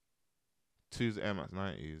 2's Air Max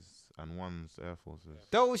 90s and 1's Air Forces.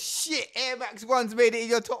 Those shit Air Max 1s made it in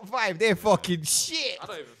your top 5. They're fucking shit. I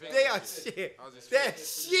don't even think They so. are shit. I was just They're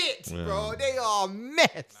thinking- shit, Yeah. bro. They are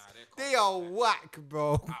mess. Nah, they're cold. They are whack,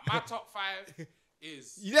 bro. My top 5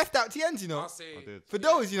 is. You left out TNs, you know. I'll say. I did. For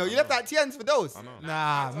those, you know, you left out TNs for those. I know.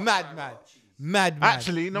 Nah, mad, mad.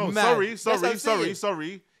 Actually, no. Mad. That's what I'm saying.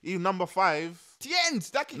 Sorry. Even number 5.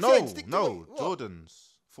 TNs, that can No, stick to no. what? Jordans.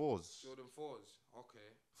 4s. Jordan 4s. Okay.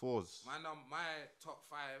 4s. My top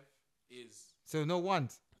 5 is. So no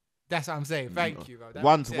ones. That's what I'm saying. Thank you, bro. That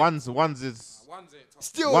Ones makes is Ones ain't top.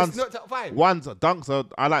 Still, ones- it's not top 5. ones dunks are.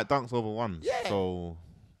 I like dunks over ones. Yeah. So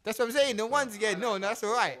That's what I'm saying. The ones, yeah, I no, like that's that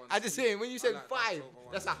all right. over I ones just too. saying when you I said like that 5, over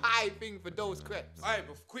ones that's a too. high thing for those crepes. Alright,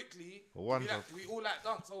 but quickly. Ones are- We all like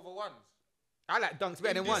dunks over ones. I like dunks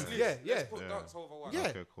better than In ones. this Yeah, list, yeah. Let's put Yeah. dunks over ones. Yeah.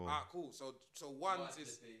 okay, cool. Alright, cool. So ones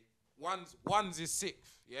is 6th.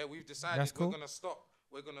 Yeah, we've decided That's cool. we're gonna stop.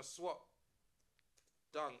 We're gonna swap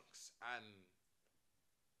dunks and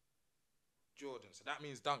Jordan. So that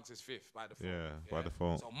means dunks is 5th by default. Yeah, by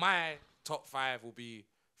default. So my top 5 will be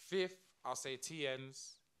 5th. I'll say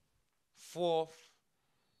TNs. 4th,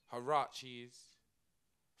 Harachis.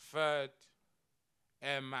 3rd,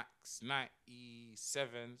 Air Max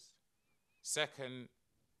 97s. 2nd,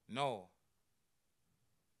 no.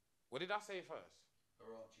 What did I say first?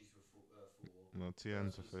 Harachis were 4. No,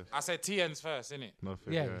 TN's are 5th. I said TNs first, innit? No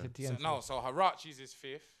 5th. Yeah, Yeah. it's a So, TNs. no, so Harachis is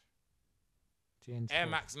 5th. TNs Air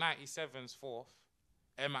fourth. Max 97's 4th.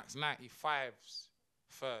 Air Max 95's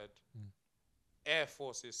 3rd. Air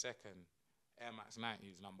Force is 2nd. Air Max 90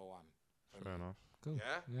 is number 1. Fair enough. Cool.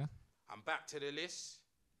 Yeah? Yeah. I'm back to the list.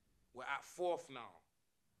 we're at 4th now.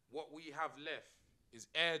 What we have left is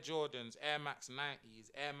Air Jordans, Air Max 90s,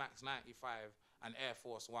 Air Max 95, and Air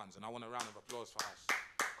Force Ones. And I want a round of applause for us.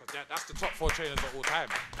 Because that's the top 4 trainers of all time.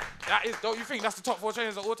 That is, don't you think that's the top 4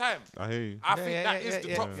 trainers of all time? I hear you. I think that is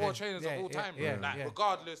the top 4 trainers of all time.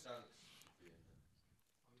 Regardless.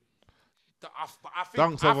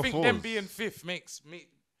 I think them being 5th makes me.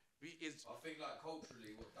 Is, I think like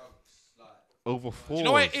culturally, what dunks like over 4. You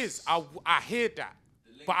know what it is? I hear that.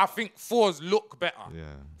 But I think 4s look better. Yeah.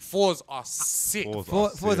 4s are sick.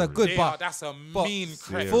 4s are good, but that's a mean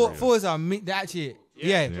crap. 4s are mean. Actually,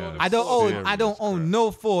 yeah. I don't own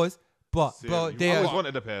no 4s, but bro, you they always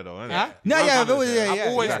wanted a pair though, innit? Huh? No, I've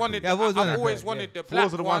always wanted. I've always wanted the black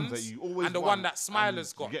 4s are the ones that you always and the want, one that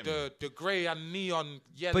Smiler's got, you get me? the grey and neon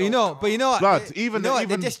yellow. But you know what? Blood, even they're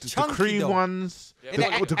the just chunky, cream though. ones,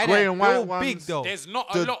 Yeah. the grey and white They're all ones. big though. There's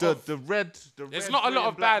not a lot of the red. There's not a lot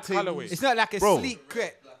of bad colourways. It's not like a Bro. sleek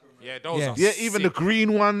crep. Yeah, those are Yeah, even the sick.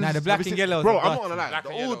 green ones. Nah, the black and yellows Bro, are I'm not gonna dirty. lie. Black The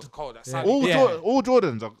and yellow's old, cold. That's all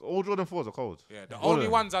Jordans, all Jordan 4s are cold. Yeah, the All only of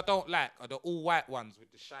them. ones I don't like are the all white ones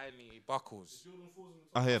with the shiny buckles.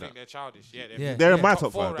 I hear I that. think they're childish. Yeah, Yeah. They're in my top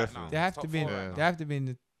top 4 5, right definitely. now. They have Top to be. 4 right now. They have to be in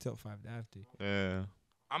the top 5. They have to. Yeah.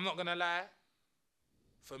 I'm not gonna lie.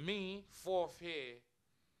 For me, 4th here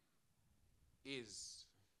is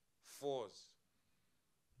 4s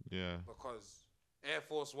Yeah. because Air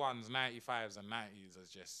Force Ones, 95s, and 90s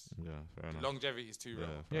is just Yeah. Fair enough. longevity is too Yeah.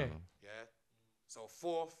 real. Fair Yeah. enough. Yeah. So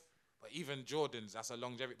 4th, but even Jordans, that's a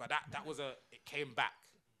longevity. But that was it came back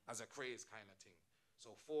as a craze kind of thing.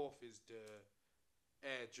 So 4th is the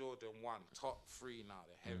Air Jordan 1, top 3 now,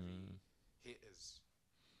 the heavy hitters.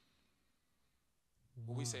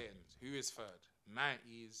 What we saying? Who is 3rd?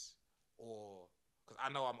 90s or because I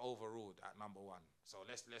know I'm overruled at number 1. So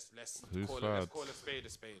let's Who's call third? let's call a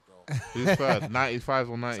spade, bro. Who's 3rd? 95s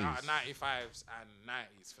or It's out 90s? of 95s and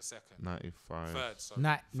 90s for 2nd. 95. 3rd, sorry.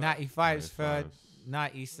 95's 3rd, 95s.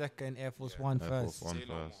 90 2nd, Air Force Yeah. One Air first. Force 1 Say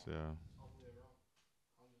no first, yeah.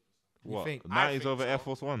 You What? think? 90s I think over so. Air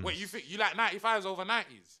Force 1s? Wait, you like 95s over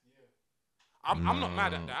 90s? I'm not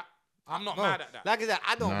mad at that. I'm not Bro, mad at that. Like I said,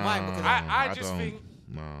 I don't mind because I just don't. think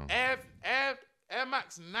No. Air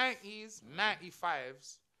Max 90s,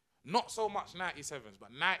 95s, not so much 97s,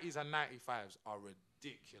 but 90s and 95s are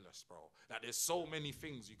ridiculous, bro. Like there's so many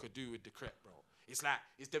things you could do with the crepe, bro. It's like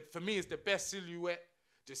for me it's the best silhouette,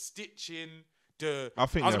 the stitching, I think I was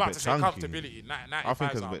they're a about bit to say chunky. comfortability. 95s I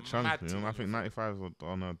think it's a are bit mad chunky. to You know? I me. think 95s are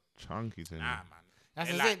on a chunky thing. Nah, man. that's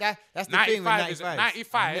They're the like- thing. That's the thing with 95 95. is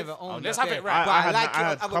 95. Never owned Let's that have it pair. right. But I I had- like I had it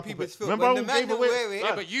on other couple people's bits. foot. Remember When I the man gave don't away- wear it,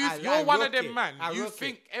 Yeah, but I you're one of rock them, it. man. I You rock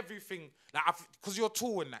think it. everything, like, because you're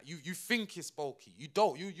tall and that, you think it's bulky. You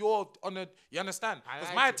don't. You're on a, you understand? I Because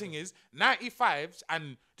like my it. thing is, 95s,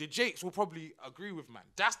 and the Jakes will probably agree with, man.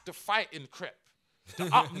 That's the fighting crepe. The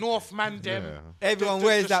up north man, them. Yeah. Everyone the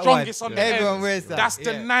wears that one. strongest on the Everyone end. wears that. That's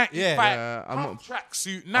the Yeah. 95 Yeah, I'm not-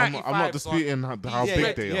 tracksuit, I'm 95s. not, I'm not disputing how Yeah, big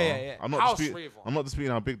yeah, they are. yeah, yeah. I'm House not raver. I'm not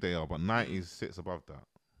disputing how big they are, but 90s sits above that.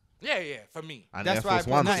 Yeah, for me. And That's Air why I Force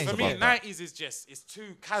put 1 90s. sits For me, above that. 90s is just, it's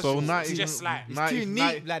too casual. So It's 90s, just like, It's 90s, too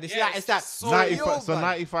neat, blood. It's Yeah, like it's that. just so 95, so blood.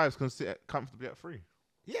 95s can sit comfortably at 3.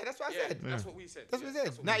 Yeah, that's what I yeah, said. that's what we said. That's what Yeah, I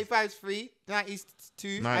that's said. what we 95's 3, 90's 2,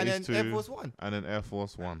 and then 92, Air Force 1. and then Air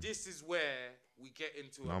Force 1. This is where we get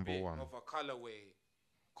into Number a bit one. of a colorway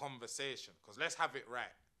conversation. Because let's have it right.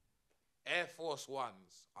 Air Force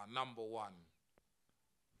Ones are number 1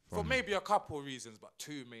 for From- maybe a couple of reasons, but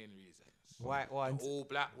 2 main reasons. White The ones all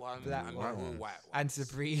black ones Black and ones. the all white ones. and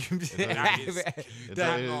Supremes. That is, you It-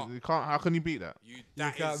 cannot, you can't. How can you beat that?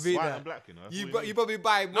 that can't is- beat White that. and black, you know. that's You, all bu- need. you probably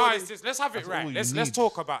buy more No, than, it's just, let's have it That's all right. you Let's need.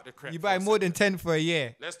 talk about the crepe. you for buy a more second. than 10 for a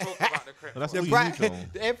year. Let's talk about the crepe. But that's for a all The, you need, bri- though.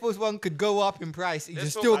 the Air Force 1 could go up in price. You're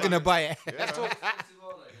Let's still talk going to about buy it. Let's talk. Expensive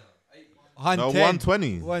are they now? 80. 110.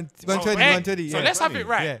 120. 120, Hey, 120. So Yeah. let's have it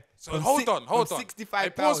right. Yeah. So From hold six- on. from 65 Hey,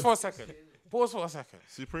 pause pounds. for a second. Pause for a second.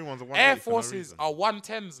 Supreme ones are 180 Air for no Forces reason. are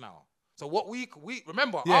 110s now. So what we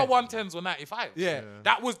remember, Yeah. our 110s were 95. Yeah.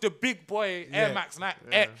 That was the big boy Air Yeah. Max Nike,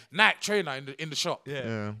 Yeah. Nike trainer in the shop. Yeah.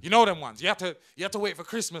 Yeah. You know them ones. You have to wait for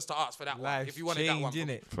Christmas to ask for that one Life if you wanted that one. change,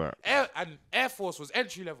 innit? Fact. Air Force was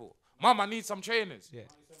entry level. Mum, I need some trainers. Yeah.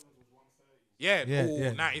 Yeah, Yeah, ooh,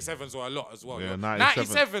 yeah. 97s were a lot as well. Yeah, yo.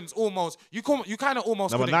 97. 97s almost. You kind of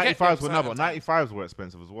almost. No, but couldn't get 95s them were no, but certain times. 95s were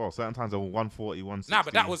expensive as well. Certain times they were 140, 160. Nah,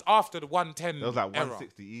 but that was after the 110 That was like era.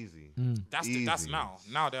 160 easy. That's Easy. now.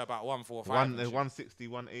 Now they're about 145. One, and shit. 160,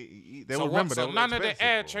 180. They So will what- remember. so they were none of the expensive,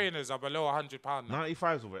 air bro. trainers are below £100 now.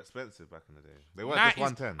 95s were expensive back in the day. They weren't 90s just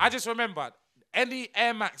 110. I just remember any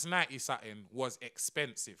Air Max 90 something was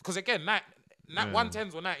expensive. Because again,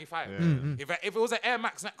 110s were 95. Yeah. If it was an Air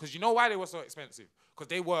Max, because you know why they were so expensive? Because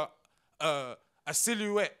they were a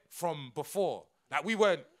silhouette from before. Like we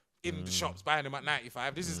weren't in the shops buying them at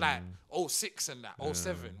 95. This is like 06 and that,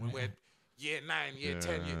 07 when we're year 9, year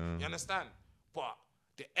 10. You understand? But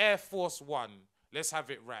the Air Force One, let's have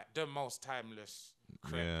it right. The most timeless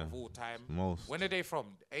crepe of all time. When are they from?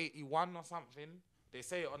 81 or something? They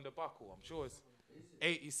say it on the buckle. I'm sure it's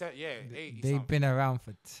 87. Yeah, 80. They've been around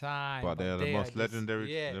for time. But they're the most legendary.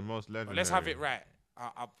 The most legendary. But let's have it right.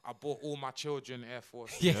 I bought all my children Air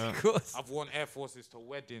Forces. Yeah, of course. I've worn Air Forces to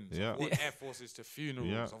weddings. Yeah. I've worn Air Forces to funerals.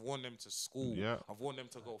 Yeah. I've worn them to school. Yeah. I've worn them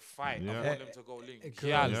to go fight. Yeah. I've worn them to go link.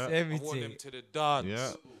 Everything. I've worn them to the dance.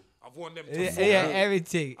 Yeah. I've worn them to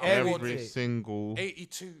everything. Every single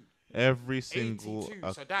 82. Every single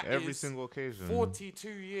 82. So that every is single occasion. 42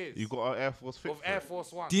 years. You got an Air Force fit of for Air it.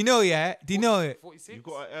 Force One. Do you know? Yeah. Do you know it? 46. You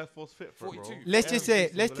got an Air Force fit for it, bro. 42. Let's just say.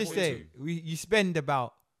 Let's just 42. say. You spend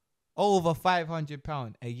about over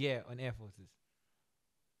 £500 a year on Air Forces.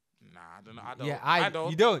 Nah, I don't know. I don't. Yeah, I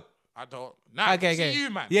don't. You don't. I don't. Nah, Okay, see okay. you,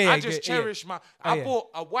 man. Yeah, I yeah, just yeah. cherish my. I bought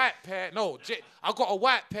a white pair. No, I got a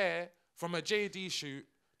white pair from a JD shoot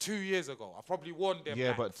 2 years ago. I probably worn them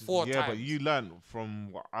like 4 times. But you learned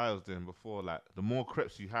from what I was doing before. Like the more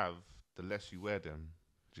crepes you have, the less you wear them.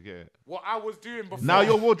 Do you get it? What I was doing before. Now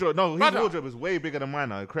your wardrobe, his Brother. wardrobe is way bigger than mine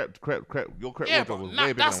now. Your crepe Yeah, wardrobe but was nah,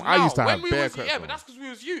 way bigger that's than mine. I used to now. have When we bare was, crepes. yeah, on. but that's because we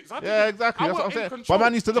was youths. Yeah, exactly. That's what I'm saying. But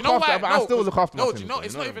man used to look after. But I still look after my No, things, do you know? though,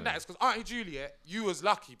 It's you not know even what I that. It's because Auntie Juliet, you was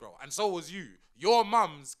lucky, bro, and so was you. Your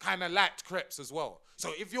mums kind of liked crepes as well.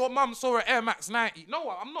 So if your mum saw an Air Max 90, no,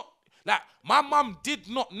 I'm not. Like my mum did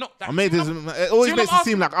not knock that. I made this. It always makes it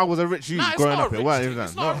seem like I was a rich youth Nah, it's growing not up. a It rich wasn't thing. even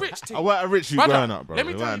It's that. not a No. rich thing. I wasn't a rich youth Brother, growing up, bro. Let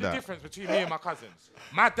me It tell you wasn't the that. difference between me and my cousins.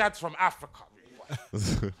 My dad's from Africa.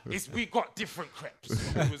 We got different crepes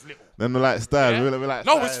when we was little. Then we're like style. Yeah? We're like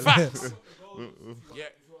No, it's style. facts.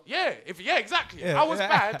 Yeah, exactly. I was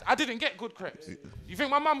bad. I didn't get good crepes. You think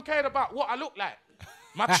my mum cared about what I look like?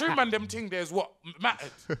 My trim and them ting there is what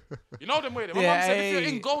mattered. You know them way there. My mum said if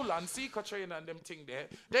you're in Gola and Seeker trainer and them ting there,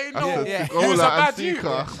 they know you was a bad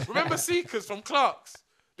youth. Remember Seekers from Clark's?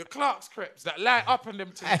 The Clark's crepes that light up and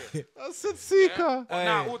them ting there. I said Seeker. Yeah? But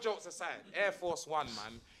now, all jokes aside, Air Force One,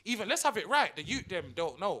 man. Even, let's have it right. The youth them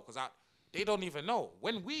don't know because they don't even know.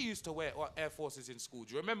 When we used to wear Air Forces in school,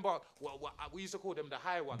 do you remember what we used to call them the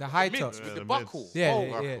high ones? The high mids tops. with the the buckle. mids. Yeah,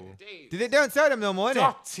 Oh, yeah. days. They don't sell them no more,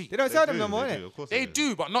 innit? Dirty. They don't sell them no more, innit? Of course They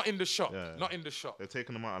do, but not in the shop. Yeah. Not in the shop. They're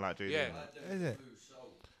taking them out of like JD. Yeah. Is it?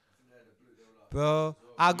 Bro,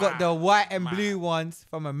 I got the white and blue ones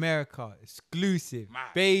from America, exclusive, Man.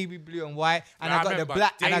 baby blue and white, and Nah, I got the remember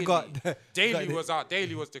black, Daily. and I got the Daily got was out.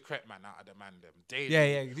 Daily was the crep man out of the man them. Daily. Yeah,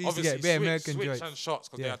 yeah, they used to get bare American switch joints. and shots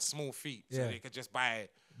because they Yeah. had small feet, so Yeah. they could just buy.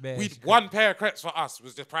 bare One pair of crepes for us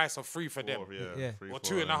was the price of 3 for them, Yeah. Three, or 4,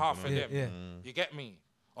 2.5 for Yeah, them. yeah. You get me?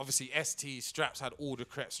 Obviously, ST Straps had all the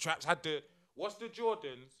crepes. Straps had the what's the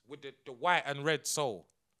Jordans with the white and red sole?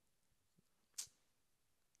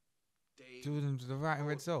 Jordan's with the right and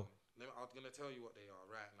red sole. I'm gonna tell you what they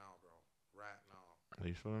are right now, bro. Right now. Are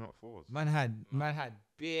you sure they're not fours? Man had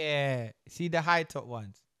bare. See the high top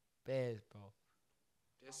ones, bears, bro.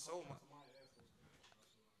 There's so much.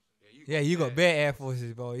 Yeah, you got bare Air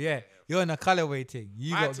Forces, bro. Yeah, you're on a colorway thing.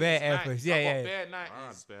 You got bare Air Forces. Yeah, I yeah. got bare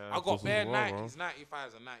 90s. bare I Air got Forces bare as well, bro. 90s,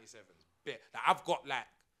 95s, and 97s. Bare. Like, I've got like,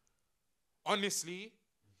 honestly,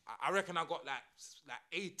 I reckon I got like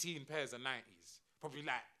 18 pairs of 90s. Probably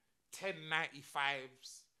like 10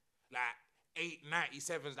 95s, like 8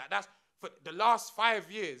 97s. Like that's for the last 5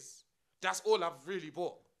 years. That's all I've really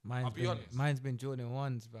bought. I'll be honest. Mine's been Jordan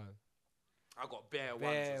 1s, bro. I got bare ones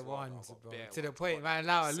Bare as well. ones, I got bro. bare To the ones. point, Got man.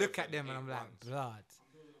 Now I look 7, at them and I'm 8 like, ones. blood.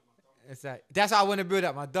 It's like that's how I want to build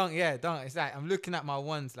up my dunk. Yeah, dunk. It's like I'm looking at my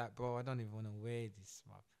ones, like, bro, I don't even want to wear this,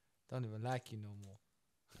 bro. Don't even like you no more.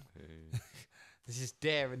 It's just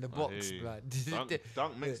there in the box, blood.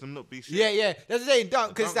 Dunk makes them look be shit. Yeah. That's the saying,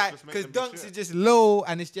 dunk, because Dunks like, just make because them be dunks shit. is just low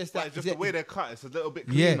and it's just Like, like just the way they're cut, it's a little bit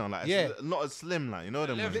Yeah, cleaner. Like, yeah. it's not as slim, like, you know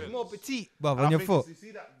them. A a ones. bit more petite, bro, And on I your think foot. You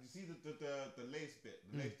see that? You see the lace bit,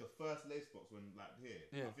 the first lace box when like here.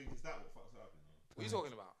 Yeah. I think it's that what fucks it up. What are you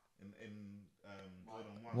talking about? In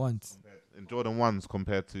Jordan Ones. in Jordan ones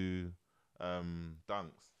compared to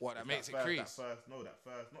dunks. What, that It's makes it first, crease? That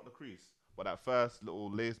first, not the crease, but that first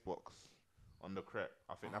little lace box on the crepe.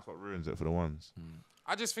 I think that's what ruins it for the ones.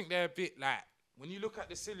 I just think they're a bit like, when you look at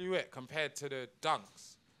the silhouette compared to the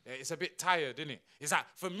dunks, it's a bit tired, isn't it? It's like,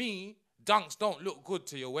 for me, dunks don't look good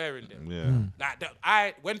till you're wearing them. Yeah.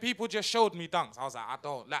 Like, when people just showed me dunks, I was like, I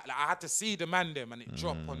don't, like I had to see the man them and it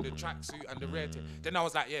drop on the tracksuit and the red. Then I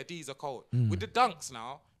was like, yeah, these are cold. With the dunks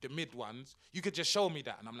now, the mid ones, you could just show me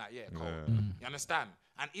that and I'm like, yeah, cold. You understand?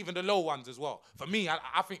 And even the low ones as well. For me,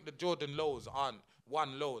 I think the Jordan lows aren't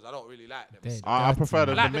one lows. I don't really like them. They're I prefer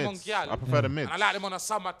the I like them on mids. gal. I prefer the mids. And I like them on a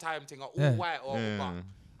summertime thing, or all white or but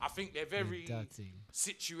I think they're very dirty.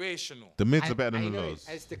 situational. The mids are better than the know lows.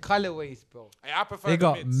 It's the colorways, bro. I prefer They the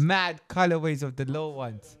got mids. mad colorways of the low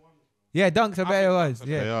ones. Yeah, dunks are better ones. Dunks are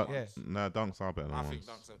They Yeah, are, yeah. Nah, dunks are better than I ones. think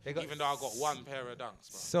dunks. They got Even though I got one pair of dunks,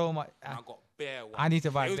 bro. So much. I got bare ones. I need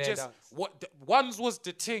to buy It was bare just dunks. ones was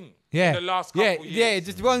the thing. Yeah. In the last couple years. Yeah,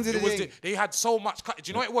 just ones of the It was thing. they had so much. Do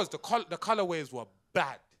you know what it was? The colorways were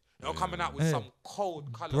bad. They were coming out with some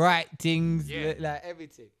cold color. Bright things, Yeah. like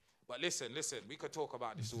everything. But listen, we could talk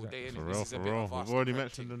about this all day. For innit? real, This is for a bit real. of us. We've already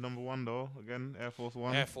mentioned the number one though. Again, Air Force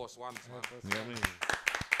One. Air Force Ones, man. You know what I mean?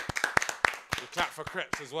 We clap for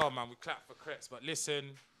Creps as well, man. We clap for Creps. But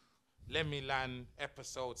listen, let me land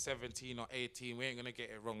episode 17 or 18. We ain't going to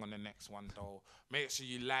get it wrong on the next one, though. Make sure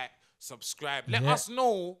you like, subscribe. Let us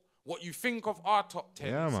know what you think of our top 10s.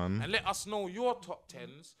 Yeah, man. And let us know your top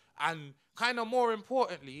 10s. And kind of more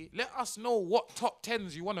importantly, let us know what top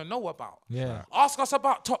 10s you want to know about. Yeah. Ask us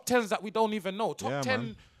about top 10s that we don't even know. Top Yeah, 10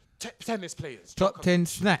 man. tennis players. Top 10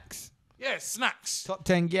 snacks. Yeah, snacks. Top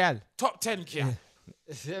 10 gal. Top 10 gal.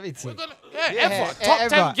 Everything. Ever. Top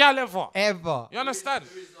 10 gal ever. Ever. You understand?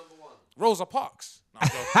 Rosa Parks. No,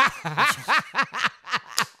 I'm joking.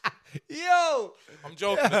 Yo. I'm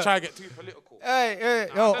joking. To try to get too political. Hey.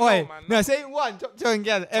 Nah, I don't know, man. No, say one. Top 10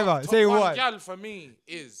 gal ever. Say top one. gal for me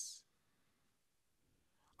is.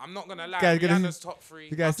 I'm not gonna lie. Guys, Rihanna's top three.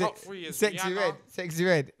 You My guys, top three is Sexy Rihanna. Red. Sexy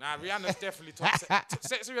Red. Nah, Rihanna's definitely top.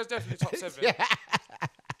 Sexy Red's definitely top 7.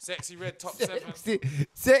 Sexy Red top 7.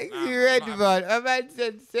 Sexy Nah, Red, I'm man. A man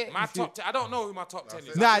said sexy. My top 10. I don't know who my top 10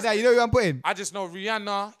 is. Nah, you know who I'm putting? I just know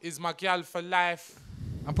Rihanna is my gal for life.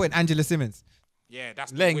 I'm putting Angela Simmons. Yeah,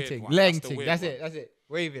 that's the Leng weird ting. one. Leng That's the ting. weird That's one. it. That's it.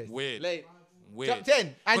 Waviest. Weird. Top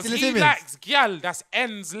 10. Angela He Simmons. likes gal that's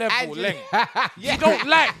ends level Angela- length. Yeah. He don't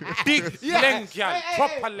like big Yeah. length gal, Hey,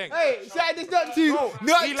 proper hey, length. Hey, Shine is not too. No,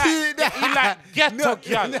 Not he too. like, he like ghetto No,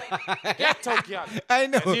 gal. no. Ghetto gal. I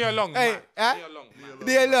know. Near long, Hey, man. huh? Near long,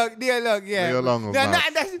 man. Near long, yeah. Near long of No,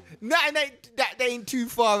 that. nothing that they ain't too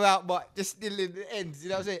far out, but just still in the ends. You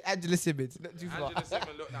know what I'm saying? Angela Simmons, not too far. Angela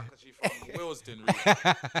Simmons look like she's from Willesden, really.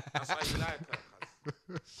 That's why you like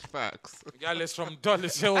her. Facts. The gal is from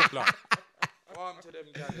Dulles Hill, blood. Warm to them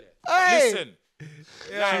gal there. Hey. Listen.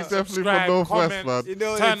 She's definitely subscribe, from Northwest, comment, man. You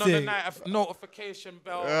know turn the on the thing. notification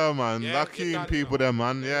bell. Yeah, man. Yeah, Lucky get done, people you know. there,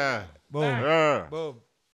 man. Yeah. Boom. Yeah. Boom.